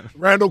 Yeah.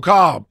 Randall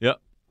Cobb.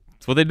 Yep.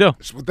 That's what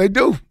they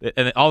do.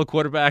 And all the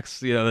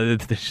quarterbacks,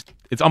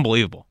 it's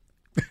unbelievable.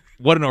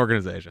 What an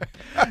organization.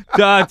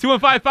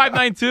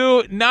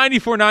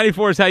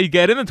 215-592-9494 is how you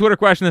get in. The Twitter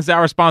question this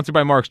hour sponsored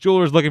by Mark's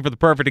Jewelers. Looking for the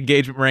perfect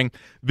engagement ring?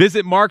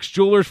 Visit Mark's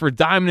Jewelers for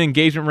diamond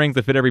engagement rings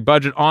that fit every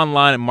budget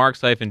online at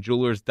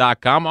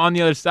marks-jewelers.com. On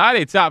the other side,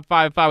 a top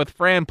 5 with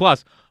Fran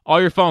Plus.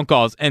 All your phone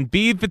calls.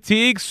 Embiid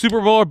fatigue,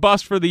 Super Bowl or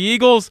bust for the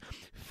Eagles.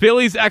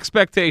 Phillies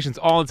expectations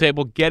all on the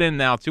table. Get in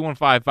now.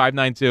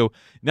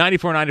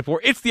 215-592-9494.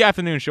 It's the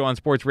afternoon show on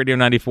Sports Radio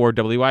 94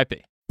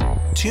 WIP.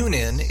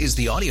 TuneIn is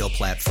the audio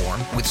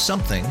platform with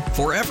something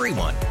for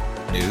everyone.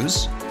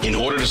 News. In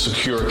order to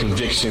secure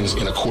convictions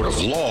in a court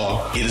of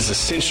law, it is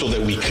essential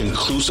that we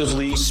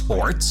conclusively.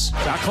 Sports.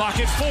 Shot clock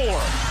at 4.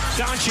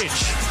 Doncic.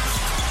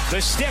 The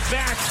step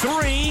back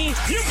 3.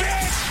 You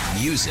bet.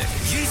 Music.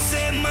 You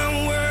set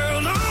my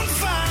world on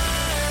fire.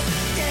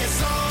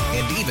 Yes,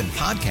 and even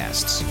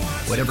podcasts.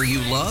 Whatever you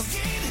love,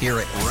 hear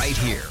it right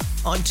here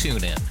on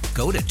TuneIn.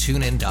 Go to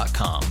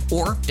TuneIn.com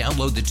or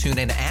download the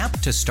TuneIn app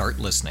to start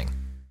listening.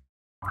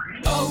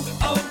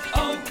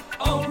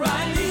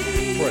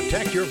 O'Reilly.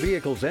 Protect your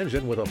vehicle's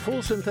engine with a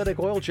full synthetic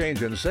oil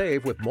change and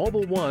save with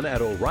Mobile One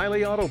at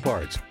O'Reilly Auto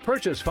Parts.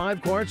 Purchase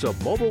 5 quarts of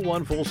Mobile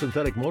One full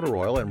synthetic motor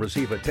oil and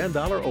receive a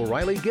 $10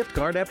 O'Reilly gift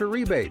card after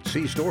rebate.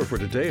 See store for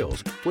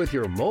details. With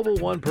your Mobile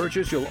One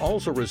purchase, you'll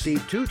also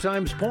receive 2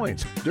 times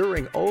points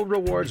during O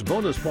Rewards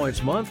Bonus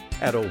Points Month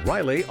at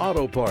O'Reilly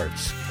Auto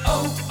Parts.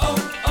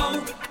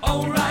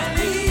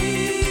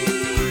 O'Reilly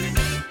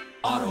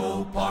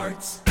Auto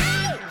Parts.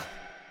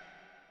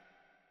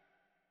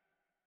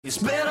 It's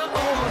better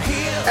over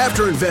here.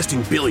 After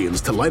investing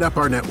billions to light up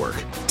our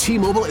network,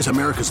 T-Mobile is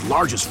America's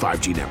largest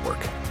 5G network.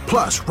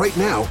 Plus, right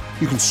now,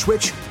 you can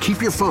switch,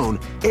 keep your phone,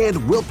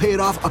 and we'll pay it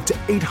off up to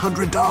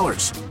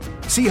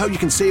 $800. See how you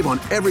can save on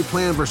every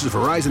plan versus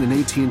Verizon and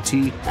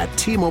AT&T at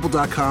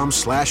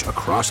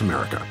T-Mobile.com/across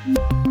America.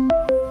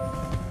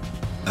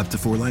 Up to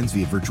 4 lines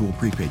via virtual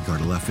prepaid card.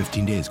 Allow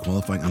 15 days.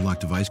 Qualifying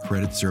unlocked device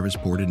credit service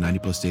ported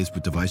 90+ days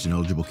with device and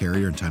eligible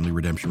carrier and timely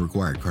redemption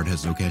required. Card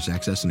has no cash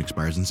access and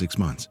expires in 6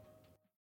 months.